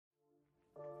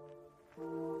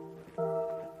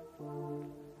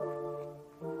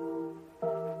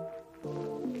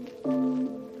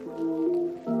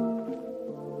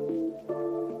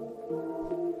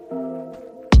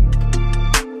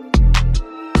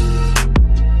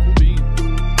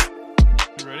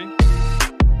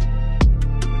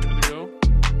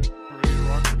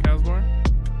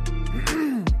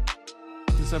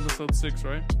is episode 6,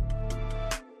 right?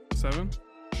 7?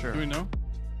 Sure. Do we know?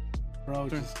 Bro,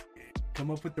 just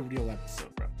come up with the real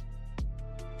episode, bro.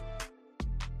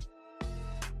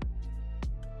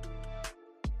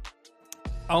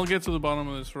 I'll get to the bottom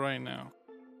of this right now.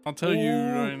 I'll tell you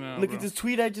right now. Look bro. at this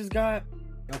tweet I just got.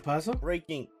 El Paso?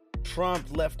 Breaking.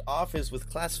 Trump left office with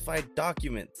classified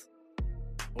documents.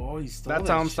 Oh, he stole That's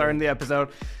that how I'm shit. starting the episode.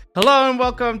 Hello and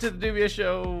welcome to the Dubious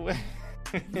Show.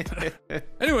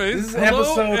 Anyways, This is hello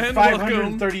episode and welcome.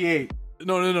 538.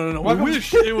 No. Welcome We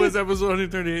wish it was episode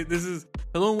 138. This is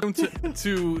hello and welcome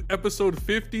to episode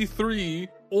 53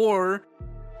 or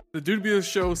the Dubious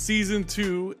Show season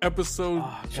 2 episode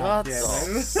Oh, Shut God the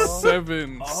damn it.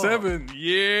 7. Oh. 7.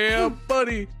 Yeah,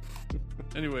 buddy.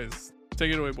 Anyways,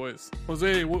 take it away, boys.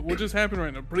 Jose, what just happened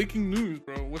right now? Breaking news,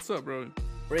 bro. What's up, bro?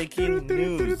 Breaking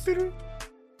news.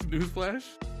 News flash?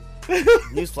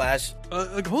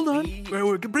 Newsflash. Hold on. We-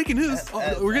 We're breaking news.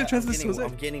 We're gonna transfer this to Jose.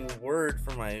 I'm getting word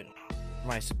from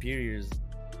my superiors,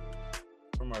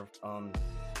 from our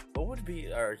what would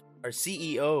be our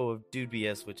CEO of Dude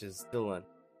BS, which is still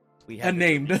we haven't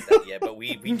Unnamed. released that yet, but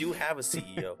we do have a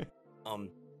CEO.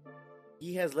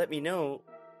 He has let me know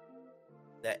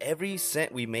that every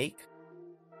cent we make,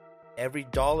 every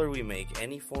dollar we make,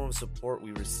 any form of support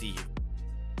we receive,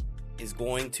 is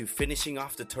going to finishing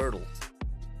off the turtles.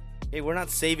 Hey, we're not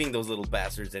saving those little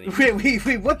bastards anymore.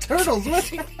 Wait, what turtles? What?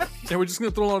 Yeah, we're just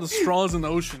gonna throw a lot of straws in the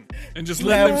ocean and just You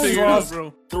let them have figure it out, straws,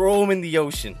 bro. Throw them in the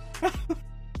ocean.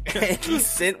 Any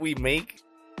cent we make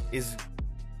is,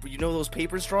 those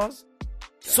paper straws?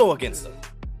 So against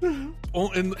them. Oh,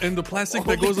 and the plastic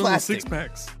that Only goes plastic. on the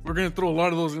 6-packs. We're gonna throw a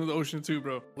lot of those into the ocean too,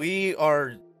 bro. We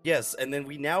are, yes, and then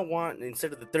we now want,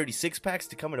 instead of the 36 packs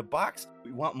to come in a box,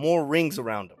 we want more rings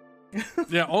around them.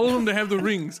 Yeah, all of them to have the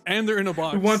rings and they're in a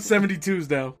box. We want 72s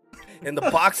now. And the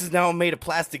box is now made of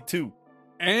plastic too.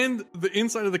 And the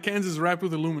inside of the cans is wrapped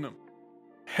with aluminum.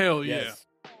 Hell yeah. Yes.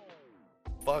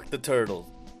 Fuck the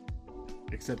turtles.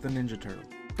 Except the Ninja Turtle.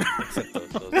 Except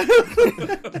those.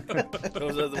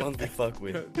 Those are the ones we fuck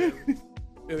with. Yeah,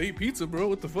 they eat pizza, bro.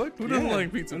 What the fuck? Who doesn't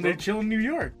like pizza, And bro? they chill in New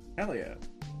York. Hell yeah.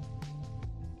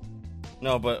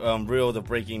 No, but the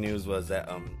breaking news was that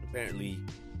apparently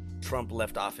Trump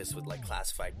left office with like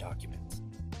classified documents.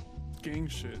 Gang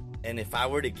shit. And if I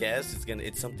were to guess,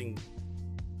 it's something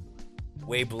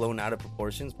way blown out of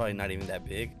proportions. Probably not even that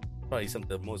big. Probably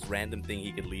the most random thing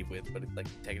he could leave with, but it's like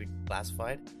technically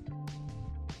classified.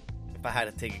 If I had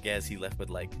to take a guess, he left with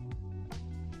like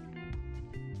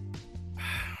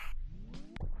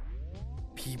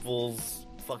people's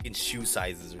fucking shoe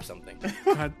sizes or something.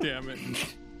 God damn it.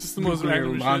 Just the most Nuclear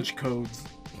random launch shit. codes.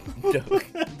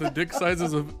 The dick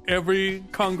sizes of every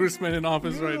congressman in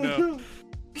office right now.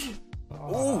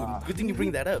 Oh, good thing you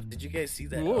bring that up. Did you guys see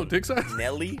that? Whoa, dick size?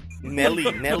 Nelly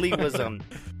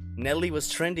was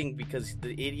trending because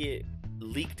the idiot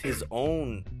leaked his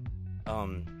own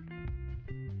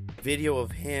video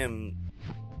of him.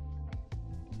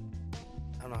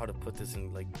 I don't know how to put this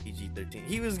in like PG-13.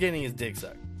 He was getting his dick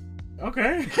sucked.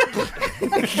 Okay.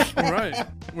 All right.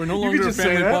 We're no You longer could a just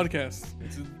say family that. podcast.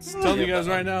 It's telling you guys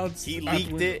right now. It's He out the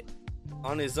leaked window. it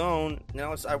on his own.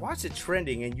 Now I watched it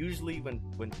trending, and usually when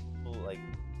people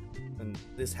when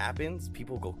this happens,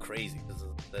 people go crazy because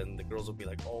then the girls will be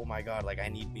like, "Oh my god, like I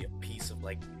need me a piece of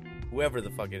like whoever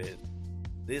the fuck it is."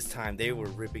 This time they were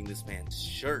ripping this man's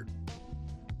shirt.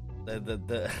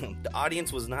 The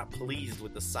audience was not pleased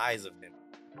with the size of him.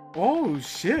 Oh,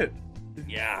 shit.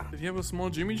 Yeah, Did he have a small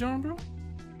Jimmy John, bro?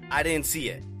 I didn't see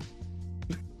it.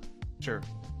 Sure.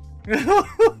 you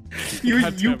God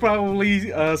damn you it. probably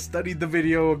studied the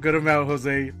video a good amount,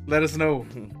 Jose. Let us know.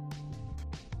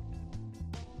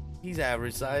 He's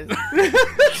average size.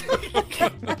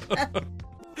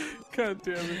 God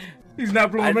damn it. He's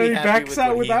not blowing I'd be any happy backs with out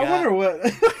what with he that got. one, or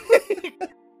what?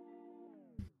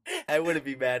 I wouldn't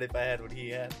be mad if I had what he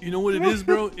had. You know what it is,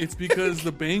 bro? It's because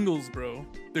the Bengals, bro.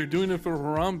 They're doing it for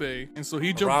Harambe, and so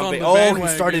he jumped on the Oh, bandwagon.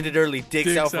 he started it early.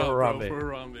 Dicks out for bro, Harambe. for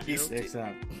Harambe. He's- Yep. Dicks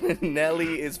out.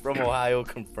 Nelly is from Ohio,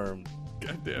 confirmed.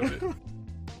 God damn it.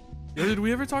 Yo, did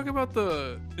we ever talk about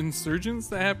the insurgents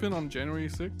that happened on January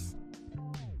 6th?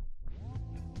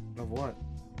 Of what?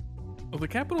 Oh, the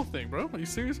Capitol thing, bro. Are you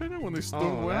serious right now? When they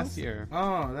stormed Oh, White last House? year.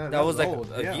 Oh, That was like old.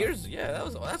 Yeah. years. Yeah,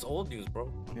 that's old news, bro.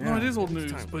 Yeah. No, it is old It's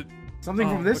news, time. but Something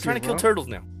Oh, from this We're trying year, to kill bro. turtles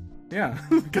now. Yeah.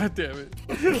 god damn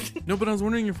it. No, but I was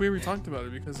wondering if we ever talked about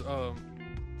it because, do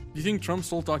you think Trump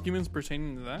stole documents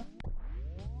pertaining to that?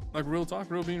 Like real talk,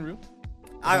 real being real?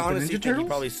 I Like the honestly Ninja think he Turtles?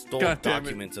 probably stole God damn it.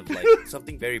 documents of like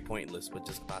something very pointless, but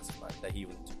just classified that he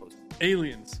wasn't supposed to.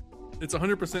 Aliens. It's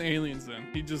 100% aliens then.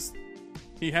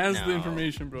 He has the No.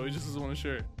 information, bro. He just doesn't want to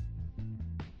share it.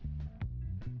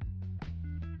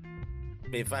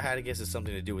 If I had to guess, it's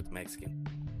something to do with Mexican.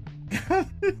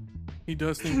 He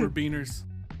does think we're beaners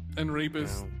and You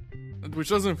rapists, know, which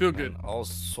doesn't feel good. and all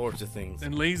sorts of things.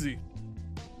 And lazy.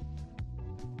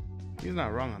 He's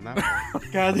not wrong on that one.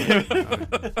 God damn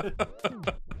it.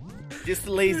 Just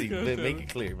the lazy. God Make damn it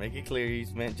clear. Make it clear.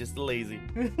 He's meant just the lazy.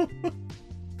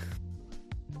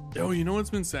 Yo, you know what's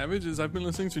been savage is I've been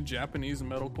listening to Japanese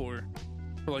metalcore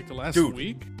for like the last Dude.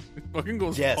 week. It fucking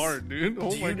goes Yes. hard, dude.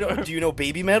 Oh Do my you know? god. Do you know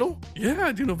baby metal? Yeah,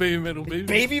 I do know baby metal.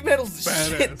 Baby metal's the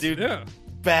badass, shit, dude. Yeah,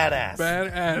 Badass.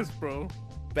 badass, bro.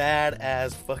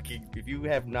 Badass fucking. If you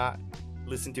have not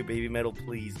listened to baby metal,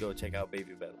 please go check out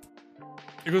baby metal.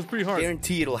 It goes pretty hard.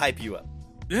 Guarantee it'll hype you up.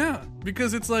 Yeah,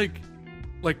 because it's like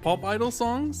pop idol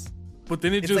songs, but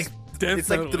then it It's just like death it's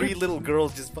metal. like three little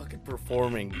girls just fucking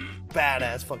performing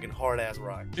badass fucking hard ass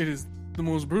rock. It is the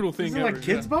most brutal thing Isn't it ever. like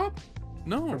Kids yeah. Bop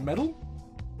No, for metal?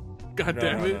 god No,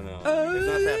 damn no, it. no, no. It's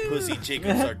not that pussy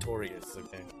Jacob Sartorius.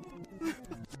 Okay.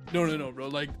 No, bro.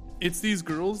 Like it's these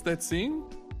girls that sing,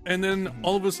 and then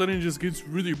all of a sudden it just gets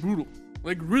really brutal,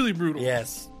 like really brutal.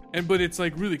 Yes. But it's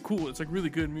like really cool. It's like really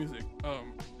good music.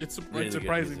 It's like Really good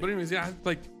surprising. music. But anyways, yeah,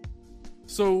 like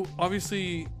so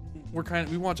obviously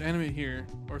we watch anime here,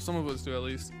 or some of us do at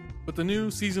least. But the new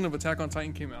season of Attack on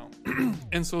Titan came out,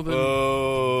 and so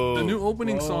the new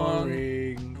opening song.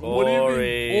 Boring. What do you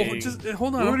mean? Oh, Boring. just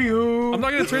hold on. Hoo-doo. I'm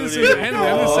not gonna turn this into anime.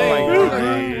 I'm just Oh saying. my Look, God.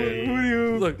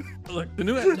 Hoo-doo. Look, the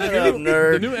new up,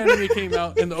 nerd. the new anime came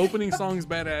out, and the opening song's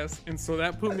badass, and so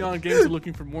that put me on game to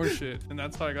looking for more shit, and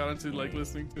that's how I got into like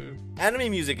listening to it. Anime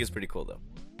music is pretty cool though.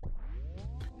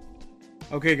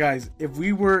 Okay, guys, if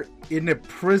we were in a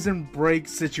prison break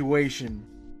situation,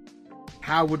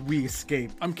 how would we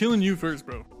escape? I'm killing you first,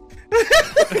 bro.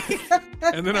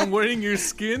 And then I'm wearing your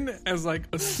skin as like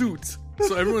a suit,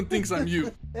 so everyone thinks I'm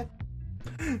you.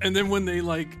 And then when they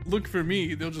like look for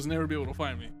me, they'll just never be able to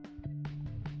find me.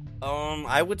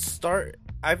 I would start.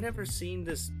 I've never seen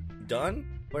this done,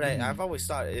 but Mm-hmm. I've always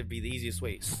thought it'd be the easiest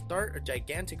way. Start a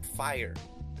gigantic fire.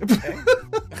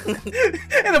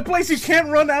 In a place you can't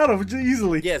run out of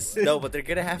easily. Yes, no, but they're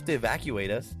gonna have to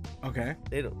evacuate us. Okay.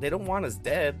 They don't want us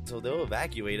dead, so they'll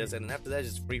evacuate us, and then after that, it's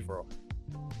just free for all.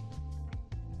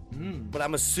 But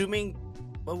I'm assuming,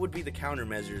 what would be the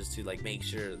countermeasures to like make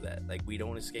sure that like we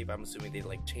don't escape? I'm assuming they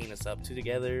like chain us up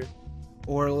together.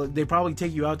 Or they probably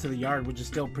take you out to the yard, which is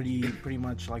still pretty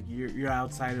much like you're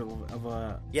outside of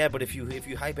a. Yeah, but if you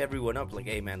hype everyone up, like,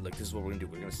 hey man, look, this is what we're gonna do.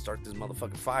 We're gonna start this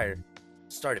motherfucking fire,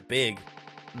 start it big,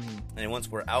 and then once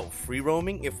we're out free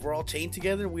roaming, if we're all chained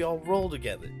together, we all roll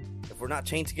together. If we're not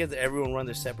chained together, everyone run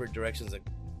their separate directions. Like,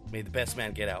 may the best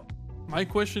man get out. My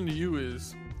question to you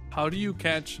is, how do you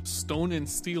catch stone and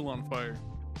steel on fire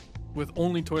with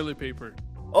only toilet paper?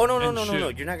 Oh no And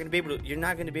shit. You're not gonna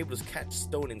be able to catch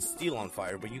stone and steel on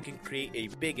fire, but you can create a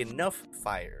big enough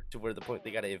fire to where the point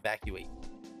they gotta evacuate.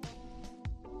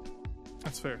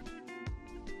 That's fair.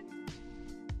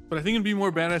 But I think it'd be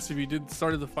more badass if you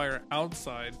started the fire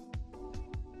outside.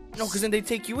 No, because then they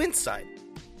take you inside.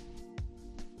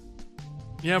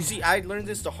 Yeah, You see, I learned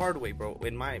this the hard way, bro.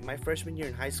 In my freshman year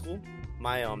in high school,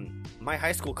 my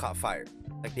high school caught fire,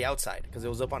 like the outside, because it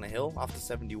was up on a hill off the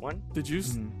 71. did you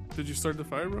start the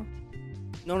fire, bro?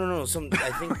 No.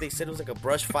 I think they said it was like a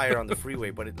brush fire on the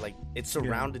freeway, but it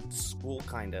surrounded the school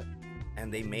kinda,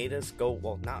 and they made us go.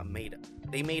 Well, not made us.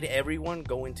 They made everyone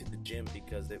go into the gym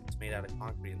because it was made out of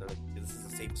concrete, and they're like, "This is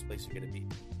the safest place you're gonna be."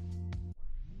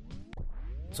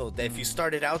 So that if you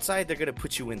start it outside, they're gonna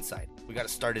put you inside. We gotta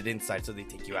start it inside, so they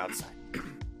take you outside.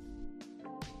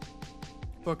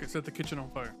 Fuck it, set the kitchen on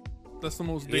fire. That's the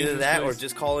most Either dangerous that, or place.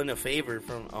 just call in a favor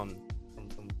from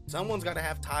someone's got to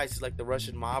have ties to like the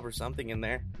Russian mob or something in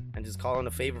there, and just call in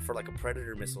a favor for like a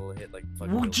predator missile to hit like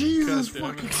fucking. Oh, building. Jesus God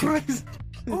damn fucking it. Christ!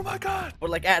 Oh my god! Or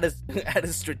like at a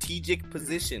strategic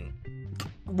position,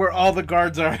 Where all the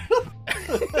guards are.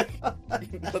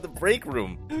 for the break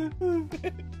room.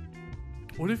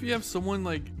 What if you have someone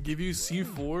like give you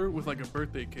C4 with like a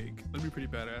birthday cake? That'd be pretty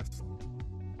badass.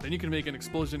 Then you can make an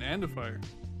explosion and a fire.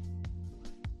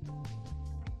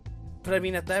 But I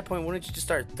mean, at that point, wouldn't you just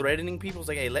start threatening people? It's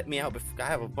like, hey, let me out. I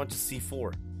have a bunch of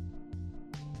C4.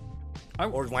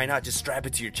 Or why not just strap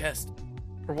it to your chest?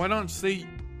 Or why not say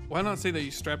that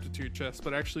you strapped it to your chest,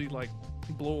 but actually like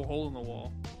blow a hole in the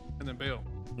wall and then bail?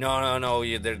 No.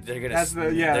 Yeah, they're gonna That's the-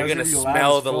 they're yeah, that's gonna gonna be loud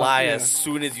smell as the fuck, lie yeah. as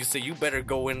soon as you say you better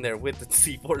go in there with the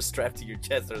C4 strapped to your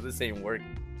chest, or this ain't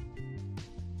working.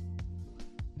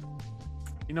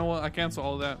 You know what? I cancel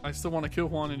all that. I still want to kill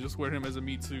Juan and just wear him as a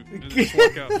meat suit and just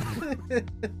walk out.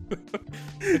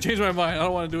 I changed my mind. I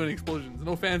don't want to do any explosions.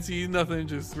 No fancy, nothing.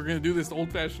 Just we're gonna do this the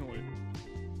old-fashioned way.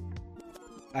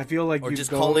 I feel like Or you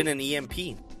just go, call in an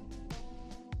EMP.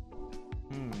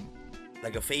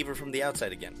 like a favor from the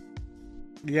outside again.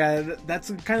 Yeah, that's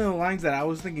kind of the lines that I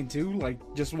was thinking too. Like,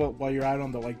 just while you're out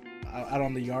on the out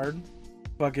on the yard,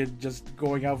 fucking just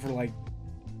going out for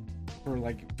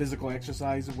physical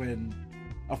exercise when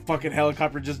a fucking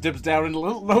helicopter just dips down and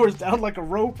lowers down like a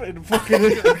rope and fucking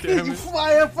you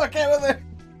fly the fuck out of there.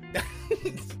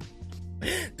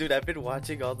 Dude, I've been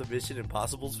watching all the Mission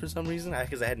Impossibles for some reason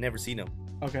because I had never seen them.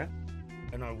 Okay.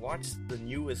 And I watched the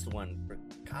newest one for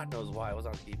God knows why. I was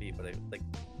on TV, but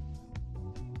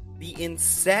the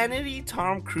insanity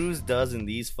Tom Cruise does in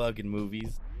these fucking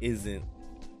movies isn't.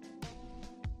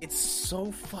 It's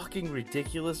so fucking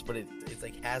ridiculous, but it's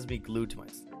like has me glued to my.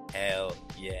 Hell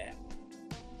yeah!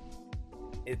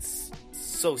 It's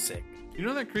so sick. You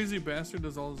know that crazy bastard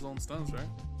does all his own stunts, right?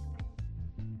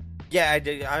 Yeah, I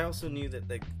did. I also knew that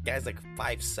the guy's like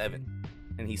 5'7",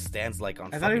 and he stands like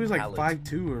on. I thought he was like pallets.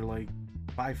 5'2" or like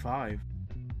 5'5".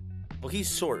 Well,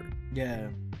 he's short. Yeah.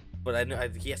 But I know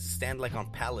he has to stand like on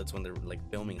pallets when they're like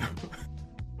filming him.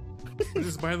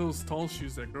 Just buy those tall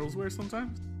shoes that girls wear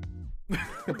sometimes.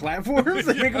 The platforms?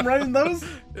 They make him run in those?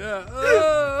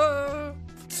 Yeah.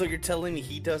 So you're telling me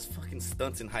he does fucking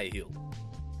stunts in high heels?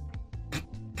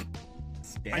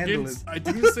 Scandalous. I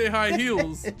didn't say high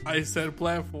heels. I said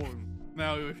platform.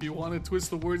 Now, if you want to twist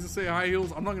the words and say high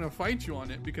heels, I'm not going to fight you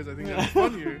on it because I think that's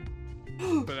funnier.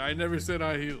 But I never said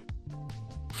high heel.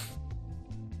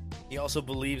 He also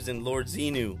believes in Lord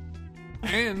Xenu.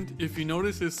 And if you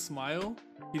notice his smile,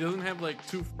 he doesn't have like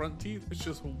two front teeth. It's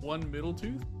just one middle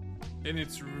tooth. And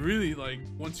it's really like,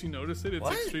 once you notice it, it's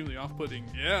What? extremely off-putting.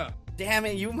 Yeah. Damn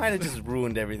it, you might have just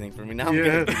ruined everything for me. Now I'm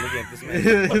Yeah. gonna be looking at this man.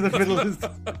 The middle is...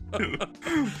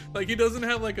 Like he doesn't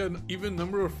have like an even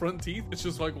number of front teeth. It's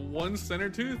just like one center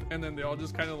tooth, and then they all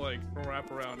just kind of like wrap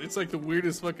around. It's like the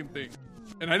weirdest fucking thing.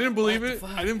 And I didn't believe What the it.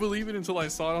 fuck? I didn't believe it until I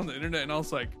saw it on the internet, and I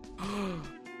was like,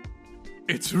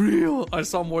 it's real. I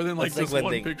saw more than like It's like just when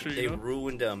one they picture. You know?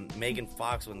 ruined Megan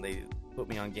Fox when they put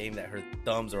me on game that her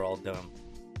thumbs are all dumb.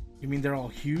 You mean they're all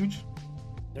huge?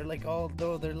 They're like all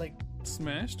though they're like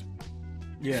Smashed.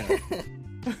 Yeah.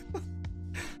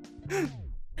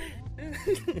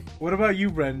 What about you,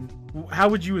 Brendan? How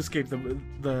would you escape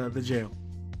the jail?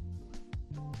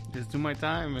 Just do my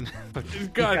time and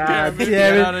God damn it.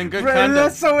 Get out in good Brendan, conduct.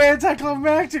 that's so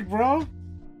anticlimactic, bro.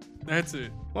 That's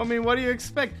it. Well, I mean, what do you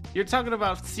expect? You're talking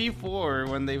about C4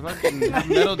 when they fucking have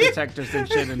metal detectors and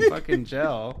shit in fucking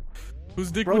jail.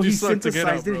 Whose dick Bro, would he you suck to get out,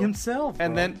 synthesized it bro? himself.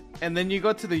 And bro. then you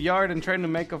go to the yard and trying to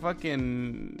make a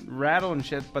fucking rattle and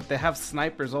shit, but they have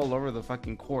snipers all over the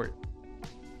fucking court.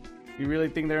 You really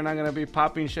think they're not gonna be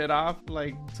popping shit off,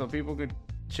 like, so people could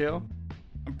chill?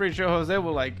 I'm pretty sure Jose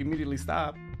will like immediately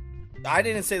stop. I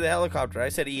didn't say the helicopter, I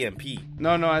said EMP.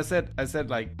 No, I said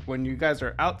like when you guys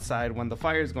are outside, when the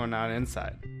fire's going on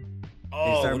inside.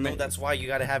 Oh, start no, ma- that's why you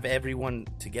gotta have everyone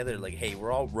together. Like, hey,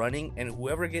 we're all running, and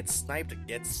whoever gets sniped.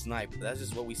 That's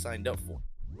just what we signed up for.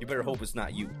 You better hope it's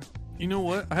not you. You know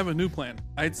what? I have a new plan.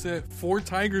 I'd set 4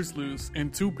 tigers loose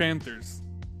and 2 panthers.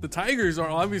 The tigers are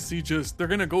obviously just, they're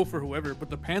gonna go for whoever, but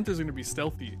the panthers are gonna be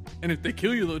stealthy. And if they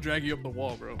kill you, they'll drag you up the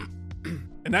wall, bro.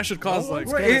 And that should cause like...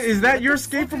 Wait, is that your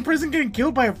escape from prison, getting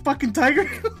killed by a fucking tiger?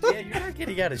 Yeah, you're not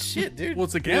getting out of shit, dude. Well,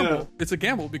 it's a gamble. Yeah. It's a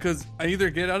gamble because I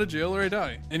either get out of jail or I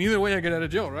die. And either way, I get out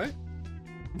of jail, right?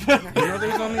 You know,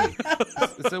 there's only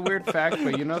it's a weird fact,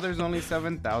 but you know, there's only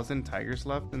 7,000 tigers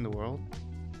left in the world.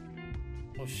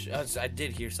 Oh, I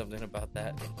did hear something about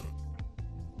that.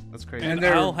 That's crazy. And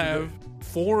they're- I'll have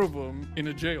 4 of them in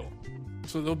a jail.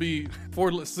 So there'll be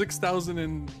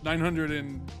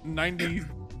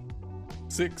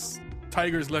 6,996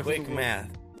 tigers left. in Quick the world.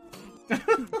 math.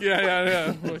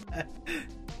 Yeah.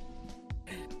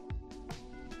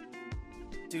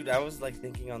 Dude, I was like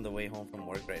thinking on the way home from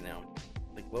work right now.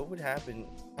 Like, what would happen?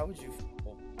 How would you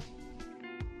feel?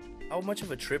 How much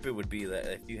of a trip it would be that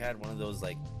if you had one of those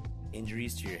like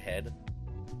injuries to your head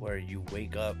where you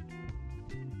wake up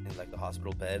in like the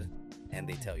hospital bed and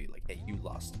they tell you like, hey, you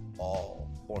lost all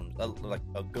forms, like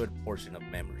a good portion of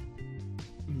memory.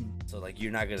 So like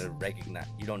you're not gonna recognize,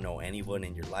 you don't know anyone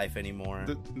in your life anymore.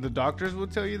 The doctors will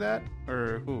tell you that,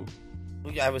 or who?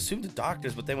 Well, yeah, I would assume the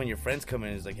doctors, but then when your friends come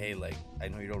in, it's like, hey, like I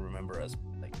know you don't remember us.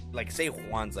 Like say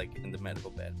Juan's like in the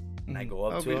medical bed, and I go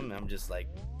up to Okay. him, and I'm just like,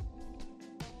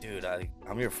 dude,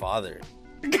 I'm your father.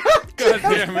 God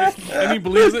damn it. And he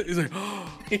believes it. He's like,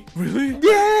 oh, really?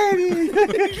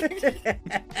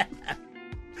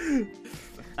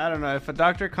 I don't know. If a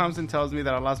doctor comes and tells me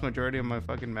that I lost majority of my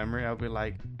fucking memory, I'll be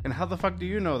like, and how the fuck do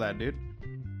you know that, dude?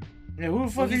 Yeah, who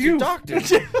the fuck Well, are he's you? your doctor.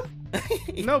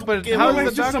 No, but Give how him is Like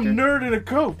the just doctor? some nerd in a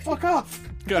coat. Fuck off.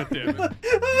 God damn it.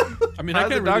 I mean, I How's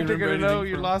the can't really doctor remember gonna know anything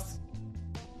you from- lost?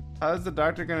 How's the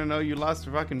doctor gonna know you lost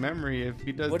your fucking memory if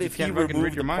he does? What he if he can't fucking read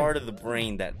removed your the mind? part of the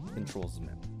brain that controls the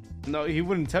memory? No, he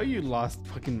wouldn't tell you lost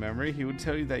fucking memory. He would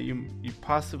tell you that you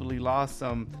possibly lost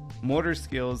some motor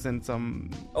skills and some.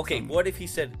 Okay, what if he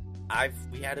said,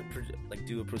 we had to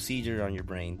do a procedure on your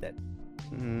brain that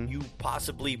you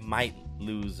possibly might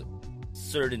lose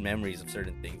certain memories of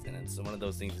certain things, and so one of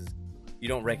those things is you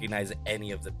don't recognize any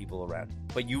of the people around,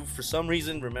 but you for some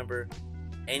reason remember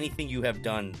anything you have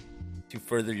done to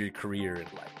further your career in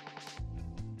life.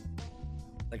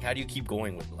 Like, how do you keep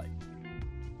going with life?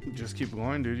 Just keep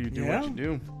going, dude. You do what you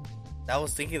do. I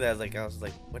was thinking that, I was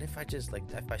like, what if I just, like,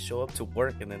 if I show up to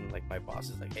work and then, like, my boss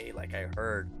is like, hey, like, I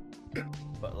heard,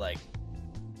 but, like,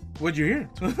 what'd you hear?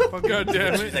 God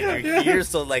damn she's it. like, you're here,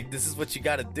 so, like, this is what you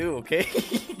gotta do, okay?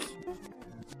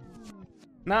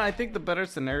 No, I think the better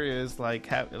scenario is like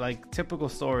typical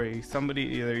story. Somebody,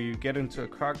 either you get into a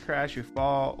car crash, you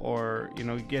fall, or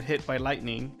you get hit by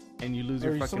lightning and you lose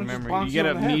your fucking memory. You get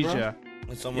amnesia.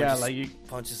 When someone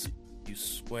punches you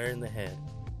square in the head.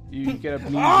 You get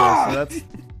amnesia. So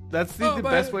that's the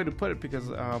best way to put it,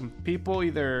 because people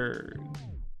either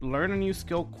learn a new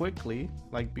skill quickly,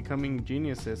 like becoming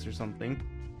geniuses or something,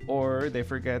 or they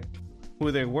forget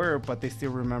who they were, but they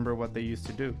still remember what they used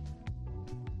to do.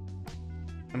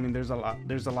 I mean, there's a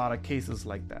lot of cases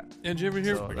like that. And did you ever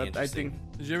hear?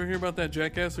 Did you ever hear about that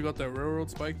jackass who got that railroad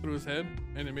spike through his head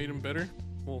and it made him better,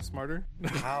 a little smarter?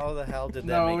 How the hell did that?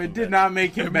 No, it did not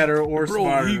make him better or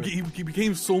smarter. He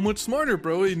became so much smarter,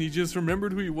 bro, and he just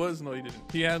remembered who he was. No, he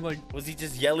didn't. He had was he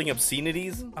just yelling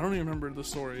obscenities? I don't even remember the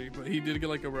story, but he did get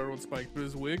like a railroad spike through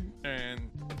his wig, and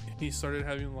he started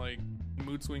having like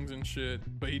mood swings and shit.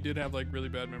 But he did have like really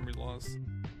bad memory loss.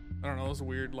 I don't know, it was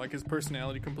weird. Like his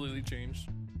personality completely changed.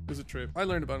 It was a trip. I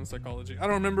learned about it in psychology. I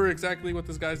don't remember exactly what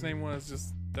this guy's name was,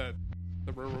 just that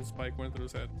the railroad spike went through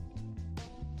his head.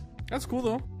 That's cool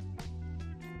though.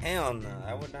 Hell no,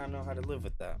 I would not know how to live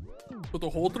with that. With the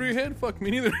hole through your head? Fuck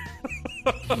me neither.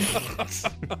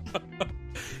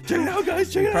 Check it out,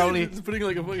 guys. Check it out. It's putting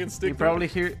like a fucking stick.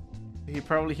 He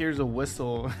probably hears a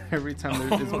whistle every time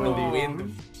there's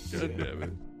wind. God damn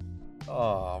it.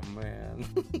 Oh man.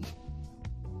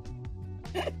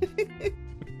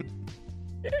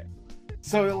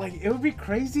 So like it would be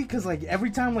crazy because like every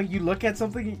time like you look at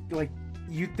something, like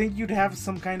you think you'd have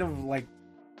some kind of like,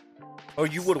 or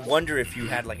you would wonder if you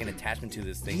had like an attachment to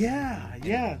this thing.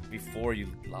 Yeah. Before you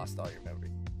lost all your memory.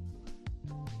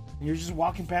 You're just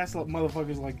walking past like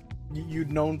motherfuckers like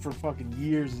you'd known for fucking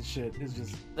years and shit. It's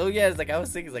just. Oh yeah, it's like I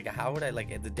was thinking, like how would I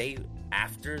the day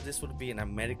after this would be and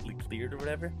I'm medically cleared or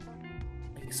whatever.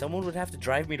 Like someone would have to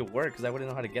drive me to work because I wouldn't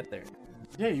know how to get there.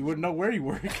 Yeah, you wouldn't know where you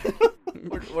work.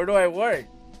 Where do I work?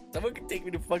 Someone could take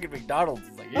me to fucking McDonald's.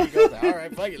 It's like, here you go. Like, all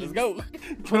right, fuck it, let's go.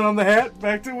 Put on the hat,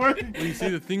 back to work. Well, you see,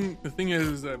 the thing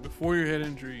is that before your head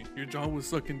injury, your job was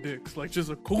sucking dicks, like just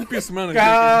a copious amount of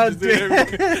God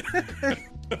dick.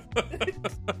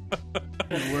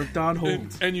 You worked on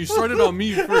hold. And you started on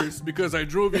me first because I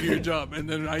drove you to your job, and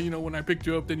then when I picked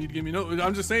you up, then you'd give me no.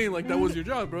 I'm just saying, like that was your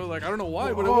job, bro. Like I don't know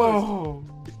why, but it was.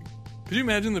 Could you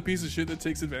imagine the piece of shit that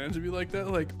takes advantage of you like that?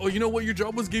 Like, oh, you know what? Your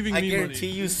job was giving me money. I guarantee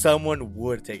you someone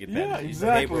would take advantage. Yeah, of you.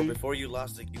 exactly. Hey, bro, before you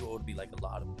lost it, you owed me like a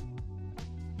lot of money.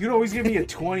 You'd always give me a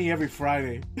 20 every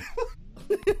Friday.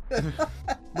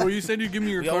 Bro, you said you'd give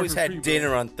me your car always for had free, dinner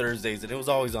bro. on Thursdays, and it was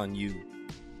always on you.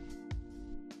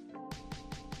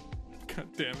 God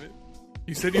damn it.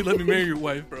 You said you'd let me marry your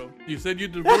wife, bro. You said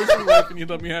you'd divorce your wife and you'd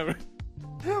let me have her.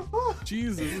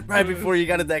 Jesus. Right before you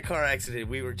got in that car accident,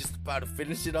 we were just about to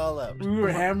finish it all up. We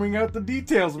were hammering out the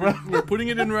details, bro. We're putting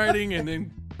it in writing, and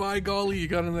then by golly, you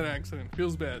got in that accident.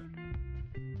 Feels bad.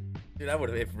 Dude, I'd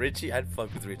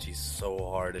fuck with Richie so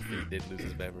hard if he did lose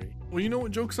his memory. Well, you know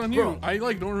what? Joke's on you. Bro, I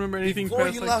don't remember anything before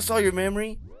past you lost all your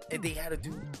memory, and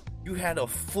you had a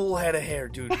full head of hair,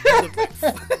 dude. You looked like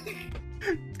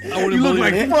I wouldn't You look believe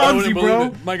like it. Fonzie, I wouldn't bro.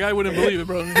 believe it. My guy wouldn't believe it,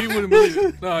 bro. He wouldn't believe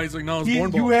it. No, he's like, no, I was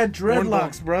born bald. You had Born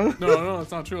bald. dreadlocks, bro. No,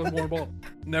 that's not true. I was born bald.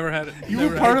 Never had it. You Never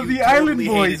were had part it. of the Island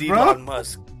Boys, hated bro. Elon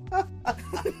Musk.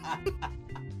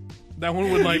 That one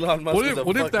would like. Elon Musk What was a if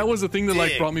that fucking was the thing that like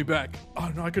dick. brought me back?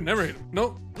 Oh no, I could never hate him.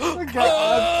 No.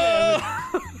 God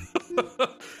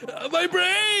My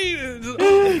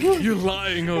brain. You're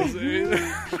lying, Jose.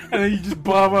 And then you just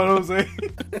bomb on Jose.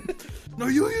 No,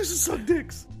 you used to suck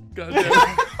dicks. God damn it.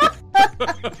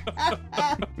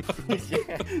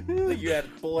 Yeah. Like you had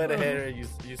full head of hair and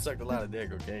you sucked a lot of dick,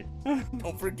 okay?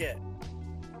 Don't forget.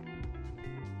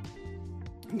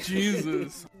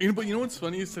 Jesus. But you know what's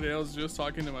funny is today I was just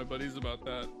talking to my buddies about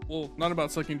that. Well, not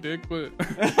about sucking dick, but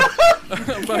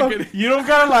about You don't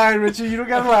gotta lie, Richard. You don't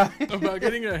gotta lie. about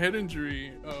getting a head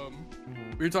injury.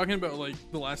 we were talking about like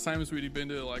the last times we'd been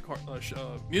to like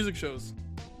music shows,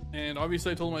 and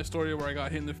obviously I told my story where I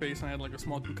got hit in the face and I had like a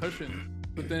small concussion.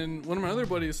 But then one of my other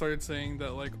buddies started saying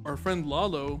that like our friend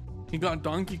Lalo, he got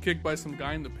donkey kicked by some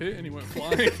guy in the pit and he went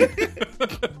flying.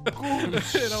 And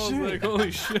I was like, holy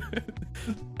shit.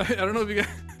 I don't know if you guys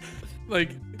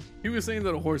like, he was saying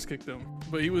that a horse kicked him,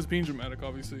 but he was being dramatic,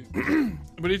 obviously.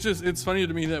 But it's funny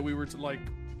to me that we were like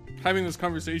having this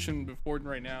conversation before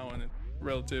right now, and it's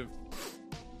relative.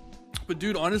 But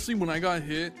dude, honestly, when I got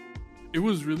hit, it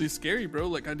was really scary, bro.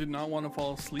 Like, I did not want to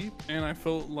fall asleep, and I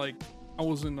felt like I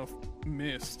was in a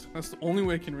mist. That's the only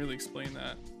way I can really explain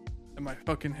that. And my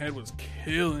fucking head was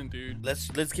killing, dude. Let's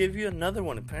give you another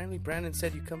one. Apparently, Brandon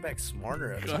said you come back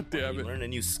smarter. God damn it! Learn a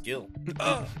new skill.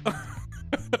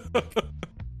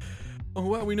 Oh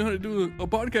wow, we know how to do a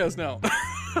podcast now.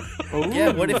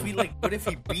 Yeah, what if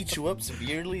we beat you up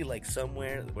severely, like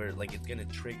somewhere where like it's gonna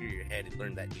trigger your head and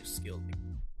learn that new skill?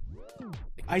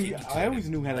 I always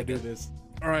knew how to do this.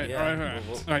 All right.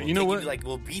 We'll You know what?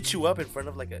 We'll beat you up in front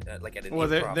of like an Well,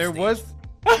 there stage.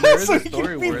 there is So a you story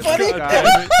can be where funny? this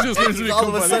guy. Just learns to He's all become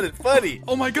of a funny. sudden funny.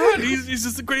 Oh my god, he's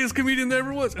just the greatest comedian there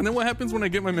ever was. And then what happens when I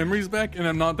get my memories back and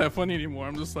I'm not that funny anymore?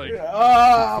 I'm just like,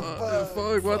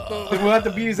 fuck, what the? We'll have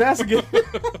to beat his ass again.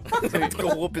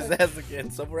 Go whoop his ass again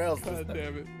somewhere else. God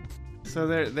damn it. So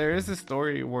there is a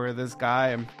story where this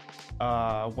guy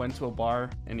went to a bar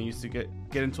and he used to get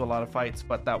into a lot of fights,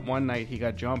 but that one night he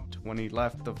got jumped when he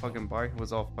left the fucking bar. He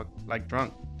was all like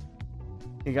drunk.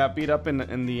 He got beat up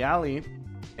in the alley,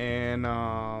 and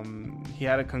he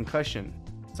had a concussion.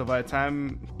 So by the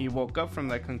time he woke up from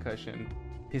that concussion,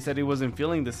 he said he wasn't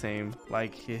feeling the same.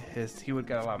 Like he would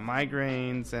get a lot of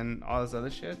migraines and all this other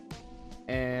shit.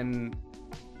 And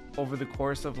over the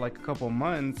course of like a couple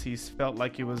months, he's felt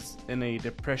like he was in a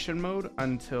depression mode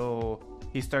until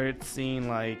he started seeing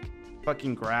like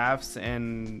fucking graphs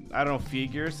and I don't know,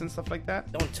 figures and stuff like that.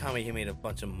 Don't tell me he made a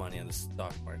bunch of money on the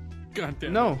stock market. God damn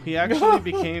it. No, he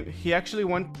actually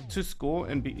went to school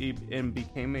and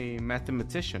became a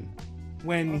mathematician.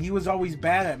 When he was always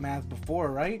bad at math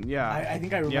before, right? Yeah. I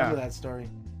think I remember that story.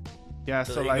 Yeah,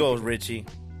 So so there like you go, Richie.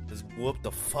 Just whoop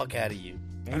the fuck out of you.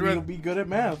 And he'll be good at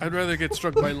math. I'd rather get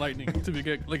struck by lightning to be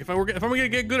good. Like if I'm gonna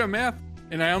get good at math,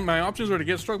 and my options were to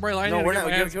get struck by lightning. No, we're get not.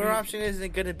 my ass Your beat. option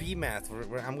isn't gonna be math.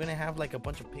 I'm gonna have like a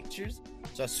bunch of pictures.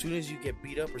 So as soon as you get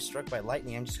beat up or struck by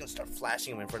lightning, I'm just gonna start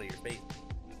flashing them in front of your face.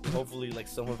 Hopefully, like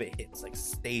some of it hits, like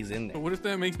stays in But there. what if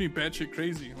that makes me batshit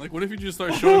crazy? Like, what if you just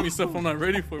start showing me stuff I'm not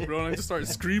ready for, bro, and I just start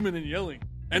screaming and yelling?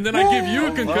 And then I give you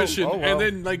a concussion, well. and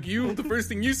then like the first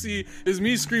thing you see is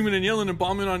me screaming and yelling and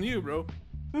bombing on you, bro.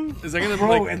 Is that gonna Bro,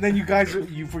 like? and then you guys,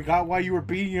 you forgot why you were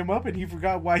beating him up, and he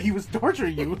forgot why he was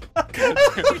torturing you.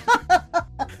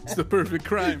 It's the perfect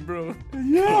crime, bro.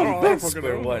 Yeah. I don't Square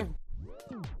fucking know. one.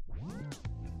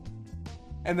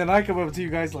 And then I come up to you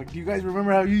guys like, do you guys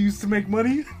remember how you used to make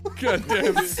money? God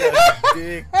damn it! Suck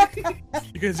dick.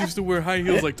 You guys used to wear high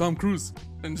heels like Tom Cruise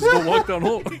and just go walk down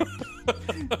home.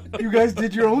 You guys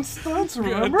did your own stunts, God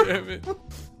remember? damn it!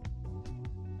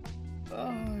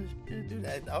 Oh shit, dude!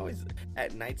 I always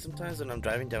at night sometimes when I'm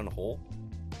driving down a hole,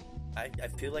 I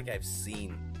feel like I've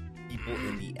seen people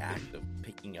in the act of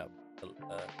picking up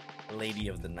a lady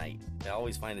of the night. I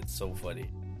always find it so funny.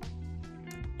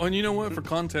 Oh, and you know what? For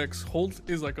context, Holt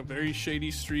is like a very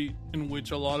shady street in which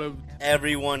a lot of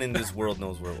Everyone in this world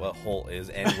knows what Holt is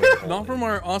and where Holt not is. from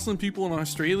our awesome people in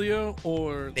Australia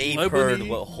or They've Lebanese. heard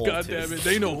what Holt God damn is. it,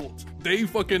 they know Holt. They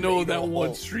fucking know They that know one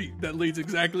Holt. street that leads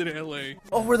exactly to LA.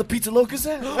 Oh, where the pizza locust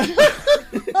at?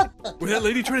 Where that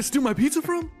lady tried to steal my pizza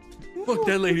from? Fuck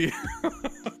that lady.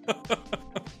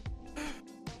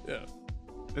 Yeah,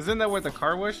 isn't that where the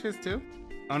car wash is too?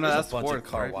 Oh no, There's that's a bunch Ford, of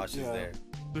car right? washes Yeah. there.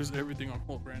 there's everything on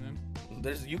Holt, Brandon.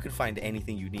 You can find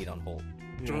anything you need on Holt.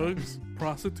 Drugs,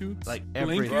 prostitutes, Like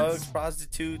blankets, Drugs,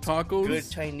 prostitutes, tacos. good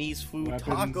Chinese food,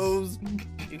 Weapons.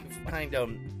 tacos. You can find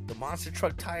the monster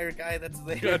truck tire guy that's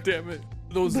there. God damn it.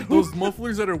 Those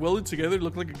mufflers that are welded together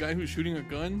look like a guy who's shooting a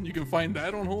gun. You can find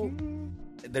that on Holt.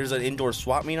 There's an indoor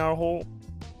swap meet on Holt.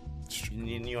 You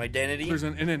need a new identity. There's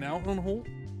an In-N-Out on Holt.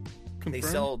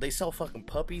 Confirmed. They sell fucking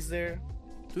puppies there.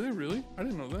 Do they really? I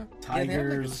didn't know that. Yeah, they have like a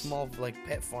Tigers, small like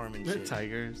pet farm and They're shit.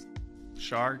 tigers,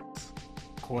 sharks,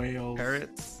 quails,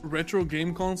 parrots, Retro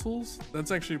game consoles.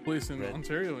 That's actually a place in Red.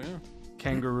 Ontario. Yeah.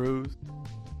 kangaroos.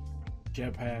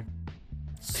 jetpack.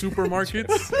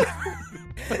 Supermarkets.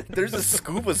 There's a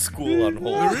scuba school on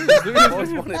Holt. There I've is.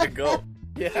 always wanted to go.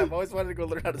 Yeah, I've always wanted to go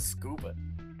learn how to scuba.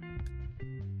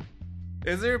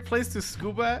 Is there a place to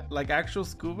scuba at? Like actual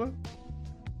scuba?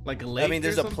 Like a lake. I mean,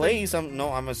 there's or a something? place.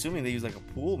 I'm assuming they use like a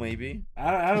pool, maybe.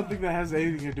 I don't think that has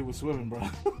anything to do with swimming, bro.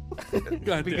 God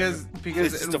damn Because it.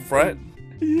 because It's just a front.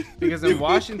 because in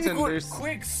Washington Quick- there's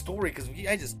quick story because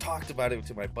I just talked about it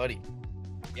to my buddy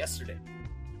yesterday.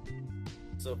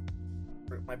 So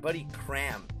my buddy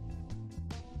Cram,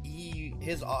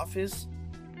 his office,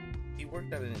 he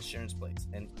worked at an insurance place,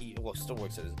 and he still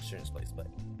works at his insurance place, but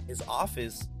his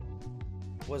office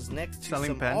was next to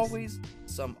Selling pens?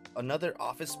 another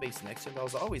office space next to him that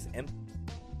was always empty.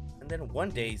 And then one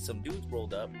day some dudes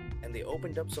rolled up and they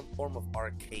opened up some form of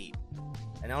arcade.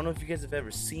 And I don't know if you guys have ever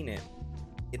seen it.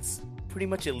 It's pretty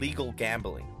much illegal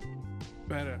gambling.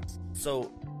 Badass.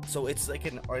 So it's like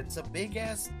it's a big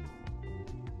ass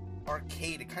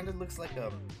arcade. It kind of looks like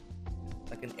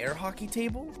an air hockey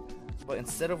table, but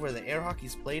instead of where the air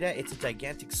hockey's played at, it's a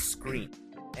gigantic screen.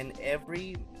 And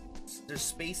there's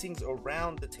spacings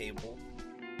around the table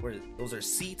where those are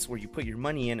seats where you put your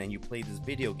money in and you play this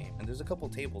video game. And there's a couple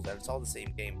tables that it's all the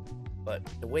same game, but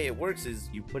the way it works is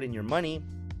you put in your money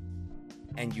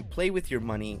and you play with your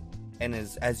money, and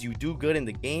as you do good in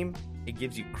the game, it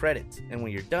gives you credits. And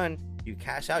when you're done, you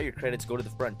cash out your credits, go to the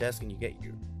front desk, and you get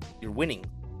your winning.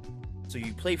 So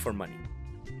you play for money.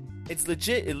 It's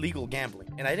legit illegal gambling,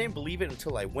 and I didn't believe it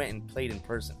until I went and played in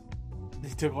person. They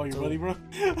took all your money, bro.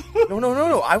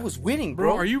 No. I was winning,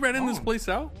 Bro, bro. are you renting this place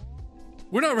out?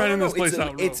 We're not renting this place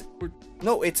out,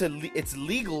 bro. It's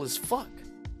legal as fuck.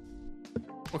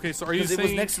 Okay, so are you Because saying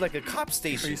it was next to like a cop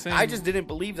station. saying- I just didn't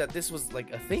believe that this was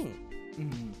like a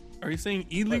thing. are you saying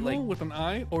illegal like- with an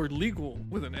I or legal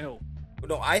with an L?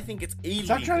 No, I think it's illegal.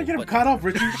 Stop trying to get him but- caught up,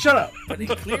 Richie. Shut up. But it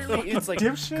clearly it's like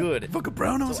Dipshit. good. Fucking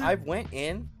brown So I went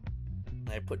in and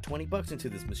I put $20 into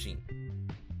this machine,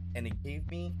 and it gave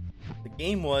me. The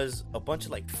game was a bunch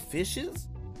of like fishes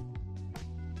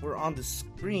were on the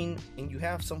screen, and you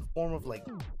have some form of like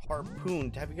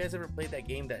harpoon. Have you guys ever played that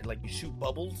game that like you shoot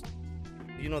bubbles?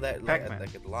 You know that like Pac-Man. a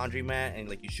laundromat, and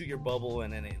like you shoot your bubble,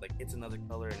 and then it like hits another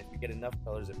color, and if you get enough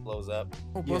colors, it blows up.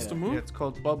 Oh, bust a Yeah. move? it's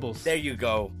called bubbles. There you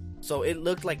go. So it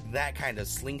looked like that kind of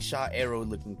slingshot arrow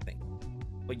looking thing.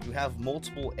 But you have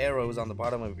multiple arrows on the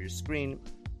bottom of your screen,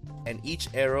 and each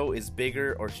arrow is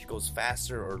bigger or goes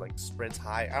faster or like spreads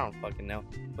high. I don't fucking know.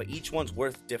 But each one's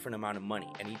worth different amount of money,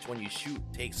 and each one you shoot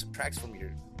subtracts from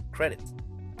your credits.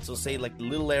 So say like the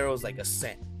little arrow is like a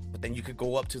cent, but then you could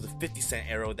go up to the 50-cent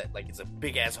arrow that like is a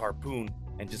big ass harpoon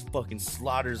and just fucking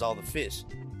slaughters all the fish.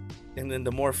 And then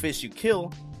the more fish you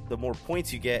kill, the more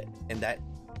points you get, and that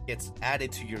gets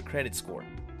added to your credit score.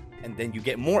 And then you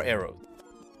get more arrows.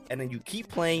 And then you keep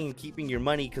playing and keeping your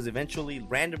money, because eventually,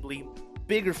 randomly,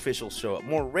 bigger fish will show up.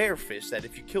 More rare fish that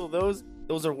if you kill those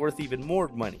are worth even more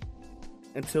money.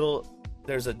 Until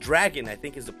there's a dragon, I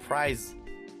think is the prize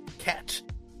catch.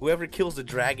 Whoever kills the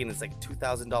dragon is like a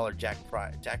 $2,000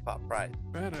 jackpot prize.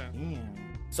 Badass.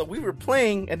 So we were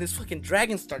playing, and this fucking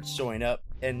dragon starts showing up,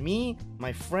 and me,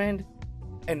 my friend,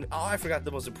 and I forgot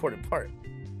the most important part.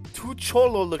 2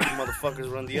 cholo-looking motherfuckers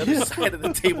were on the other side of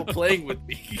the table playing with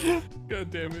me. God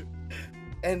damn it.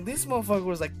 And this motherfucker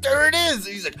was like, there it is!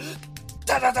 He's like,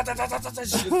 da, da, da, da, da, da, da,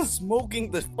 just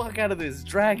smoking the fuck out of this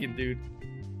dragon, dude.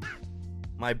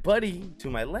 My buddy, to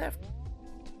my left,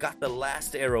 got the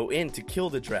last arrow in to kill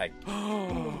the dragon.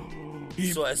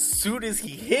 So as soon as he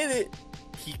hit it,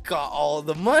 he got all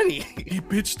the money. He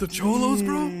bitched the cholos,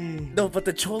 bro? No, but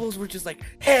the cholos were just like,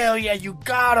 hell yeah, you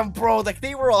got him, bro. Like,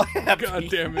 they were all happy. God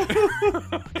damn it.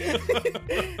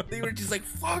 They were just like,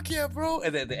 fuck yeah, bro.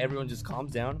 And then everyone just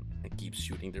calms down and keeps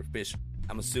shooting their fish.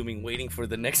 I'm assuming waiting for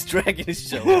the next dragon to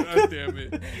show up. God damn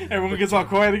it. Everyone gets all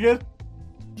quiet again.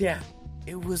 Yeah,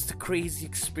 it was the crazy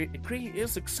experience. It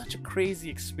was like such a crazy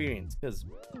experience, because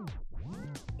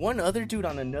one other dude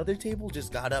on another table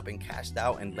just got up and cashed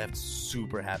out and left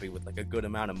super happy with like a good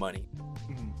amount of money.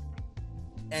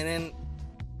 And then,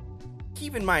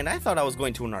 keep in mind, I thought I was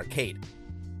going to an arcade.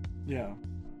 Yeah.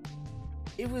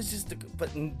 It was just, but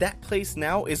that place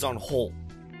now is on hold.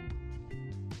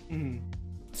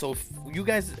 So if you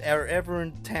guys are ever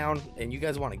in town and you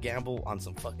guys want to gamble on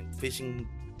some fucking fishing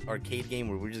arcade game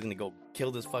where we're just gonna go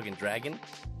kill this fucking dragon.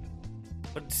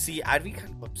 But see, I'd be kind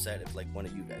of upset if like one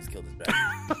of you guys killed this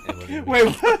dragon. Wait,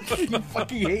 what? You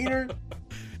fucking hater?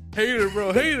 Hater,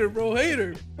 bro.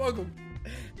 Hater. Fuck him.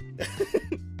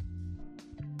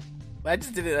 I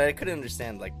just didn't. I couldn't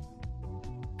understand like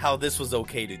how this was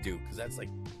okay to do, because that's like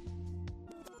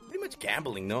pretty much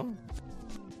gambling, no?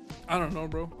 I don't know,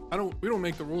 bro. We don't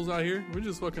make the rules out here. We're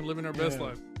just fucking living our best Yeah.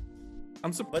 life.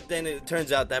 I'm surprised. But then it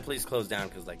turns out that place closed down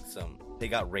because like they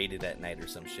got raided at night or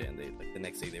some shit, and they like the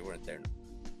next day they weren't there.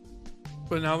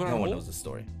 But now they're No on one hold. knows the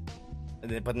story.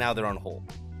 But now they're on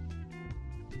hold.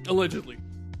 Allegedly.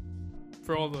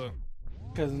 for all the.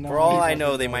 Because For all I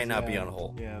know, they might not be on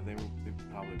hold. Yeah, they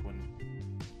probably wouldn't.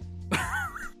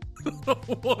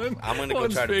 I'm gonna go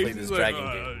try to play this dragon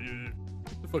game.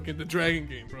 Fucking the dragon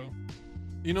game, bro.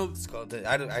 You know, It's called.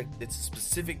 It's a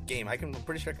specific game. I'm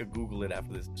pretty sure I could Google it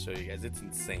after this to show you guys. It's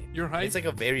insane. your hype. It's like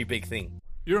a very big thing.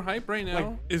 Your hype right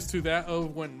now is to that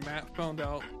of when Matt found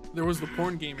out there was the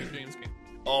porn game in James' game.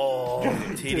 Oh,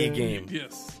 the titty game.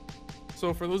 Yes.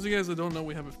 So for those of you guys that don't know,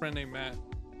 we have a friend named Matt,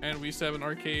 and we used to have an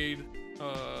arcade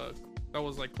that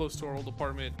was like close to our old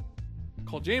apartment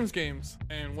called James Games.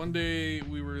 And one day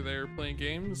we were there playing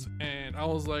games, and I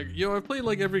was like, "Yo, I've played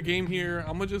like every game here.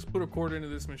 I'm gonna just put a quarter into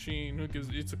this machine. Who gives?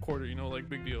 It's a quarter, you know, like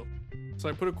big deal." So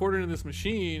I put a quarter into this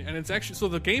machine, and it's actually so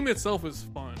the game itself is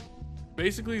fun.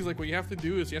 Basically, it's like what you have to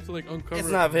do is you have to like uncover. It's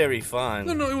not very fun.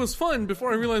 No, it was fun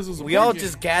before I realized it was a We porn all game,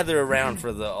 just gather around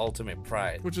for the ultimate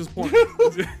prize. which is porn.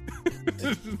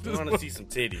 We want to see some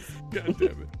titties. God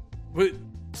damn it. But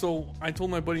so I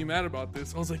told my buddy Matt about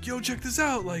this. I was like, yo, check this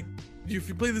out. Like, if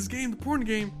you play this game, the porn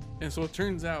game. And so it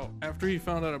turns out, after he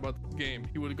found out about the game,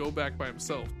 he would go back by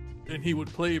himself. And he would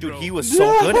play, Dude, bro. he was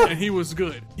so good at And he was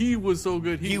good. He was so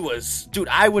good. He was, dude.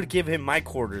 I would give him my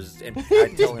quarters and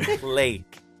I'd tell him play,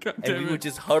 God and damn we it. would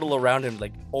just huddle around him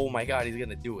like, oh my god, he's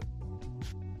gonna do it.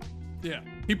 Yeah.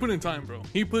 He put in time, bro.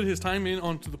 He put his time in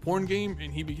onto the porn game,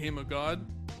 and he became a god.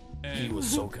 And He was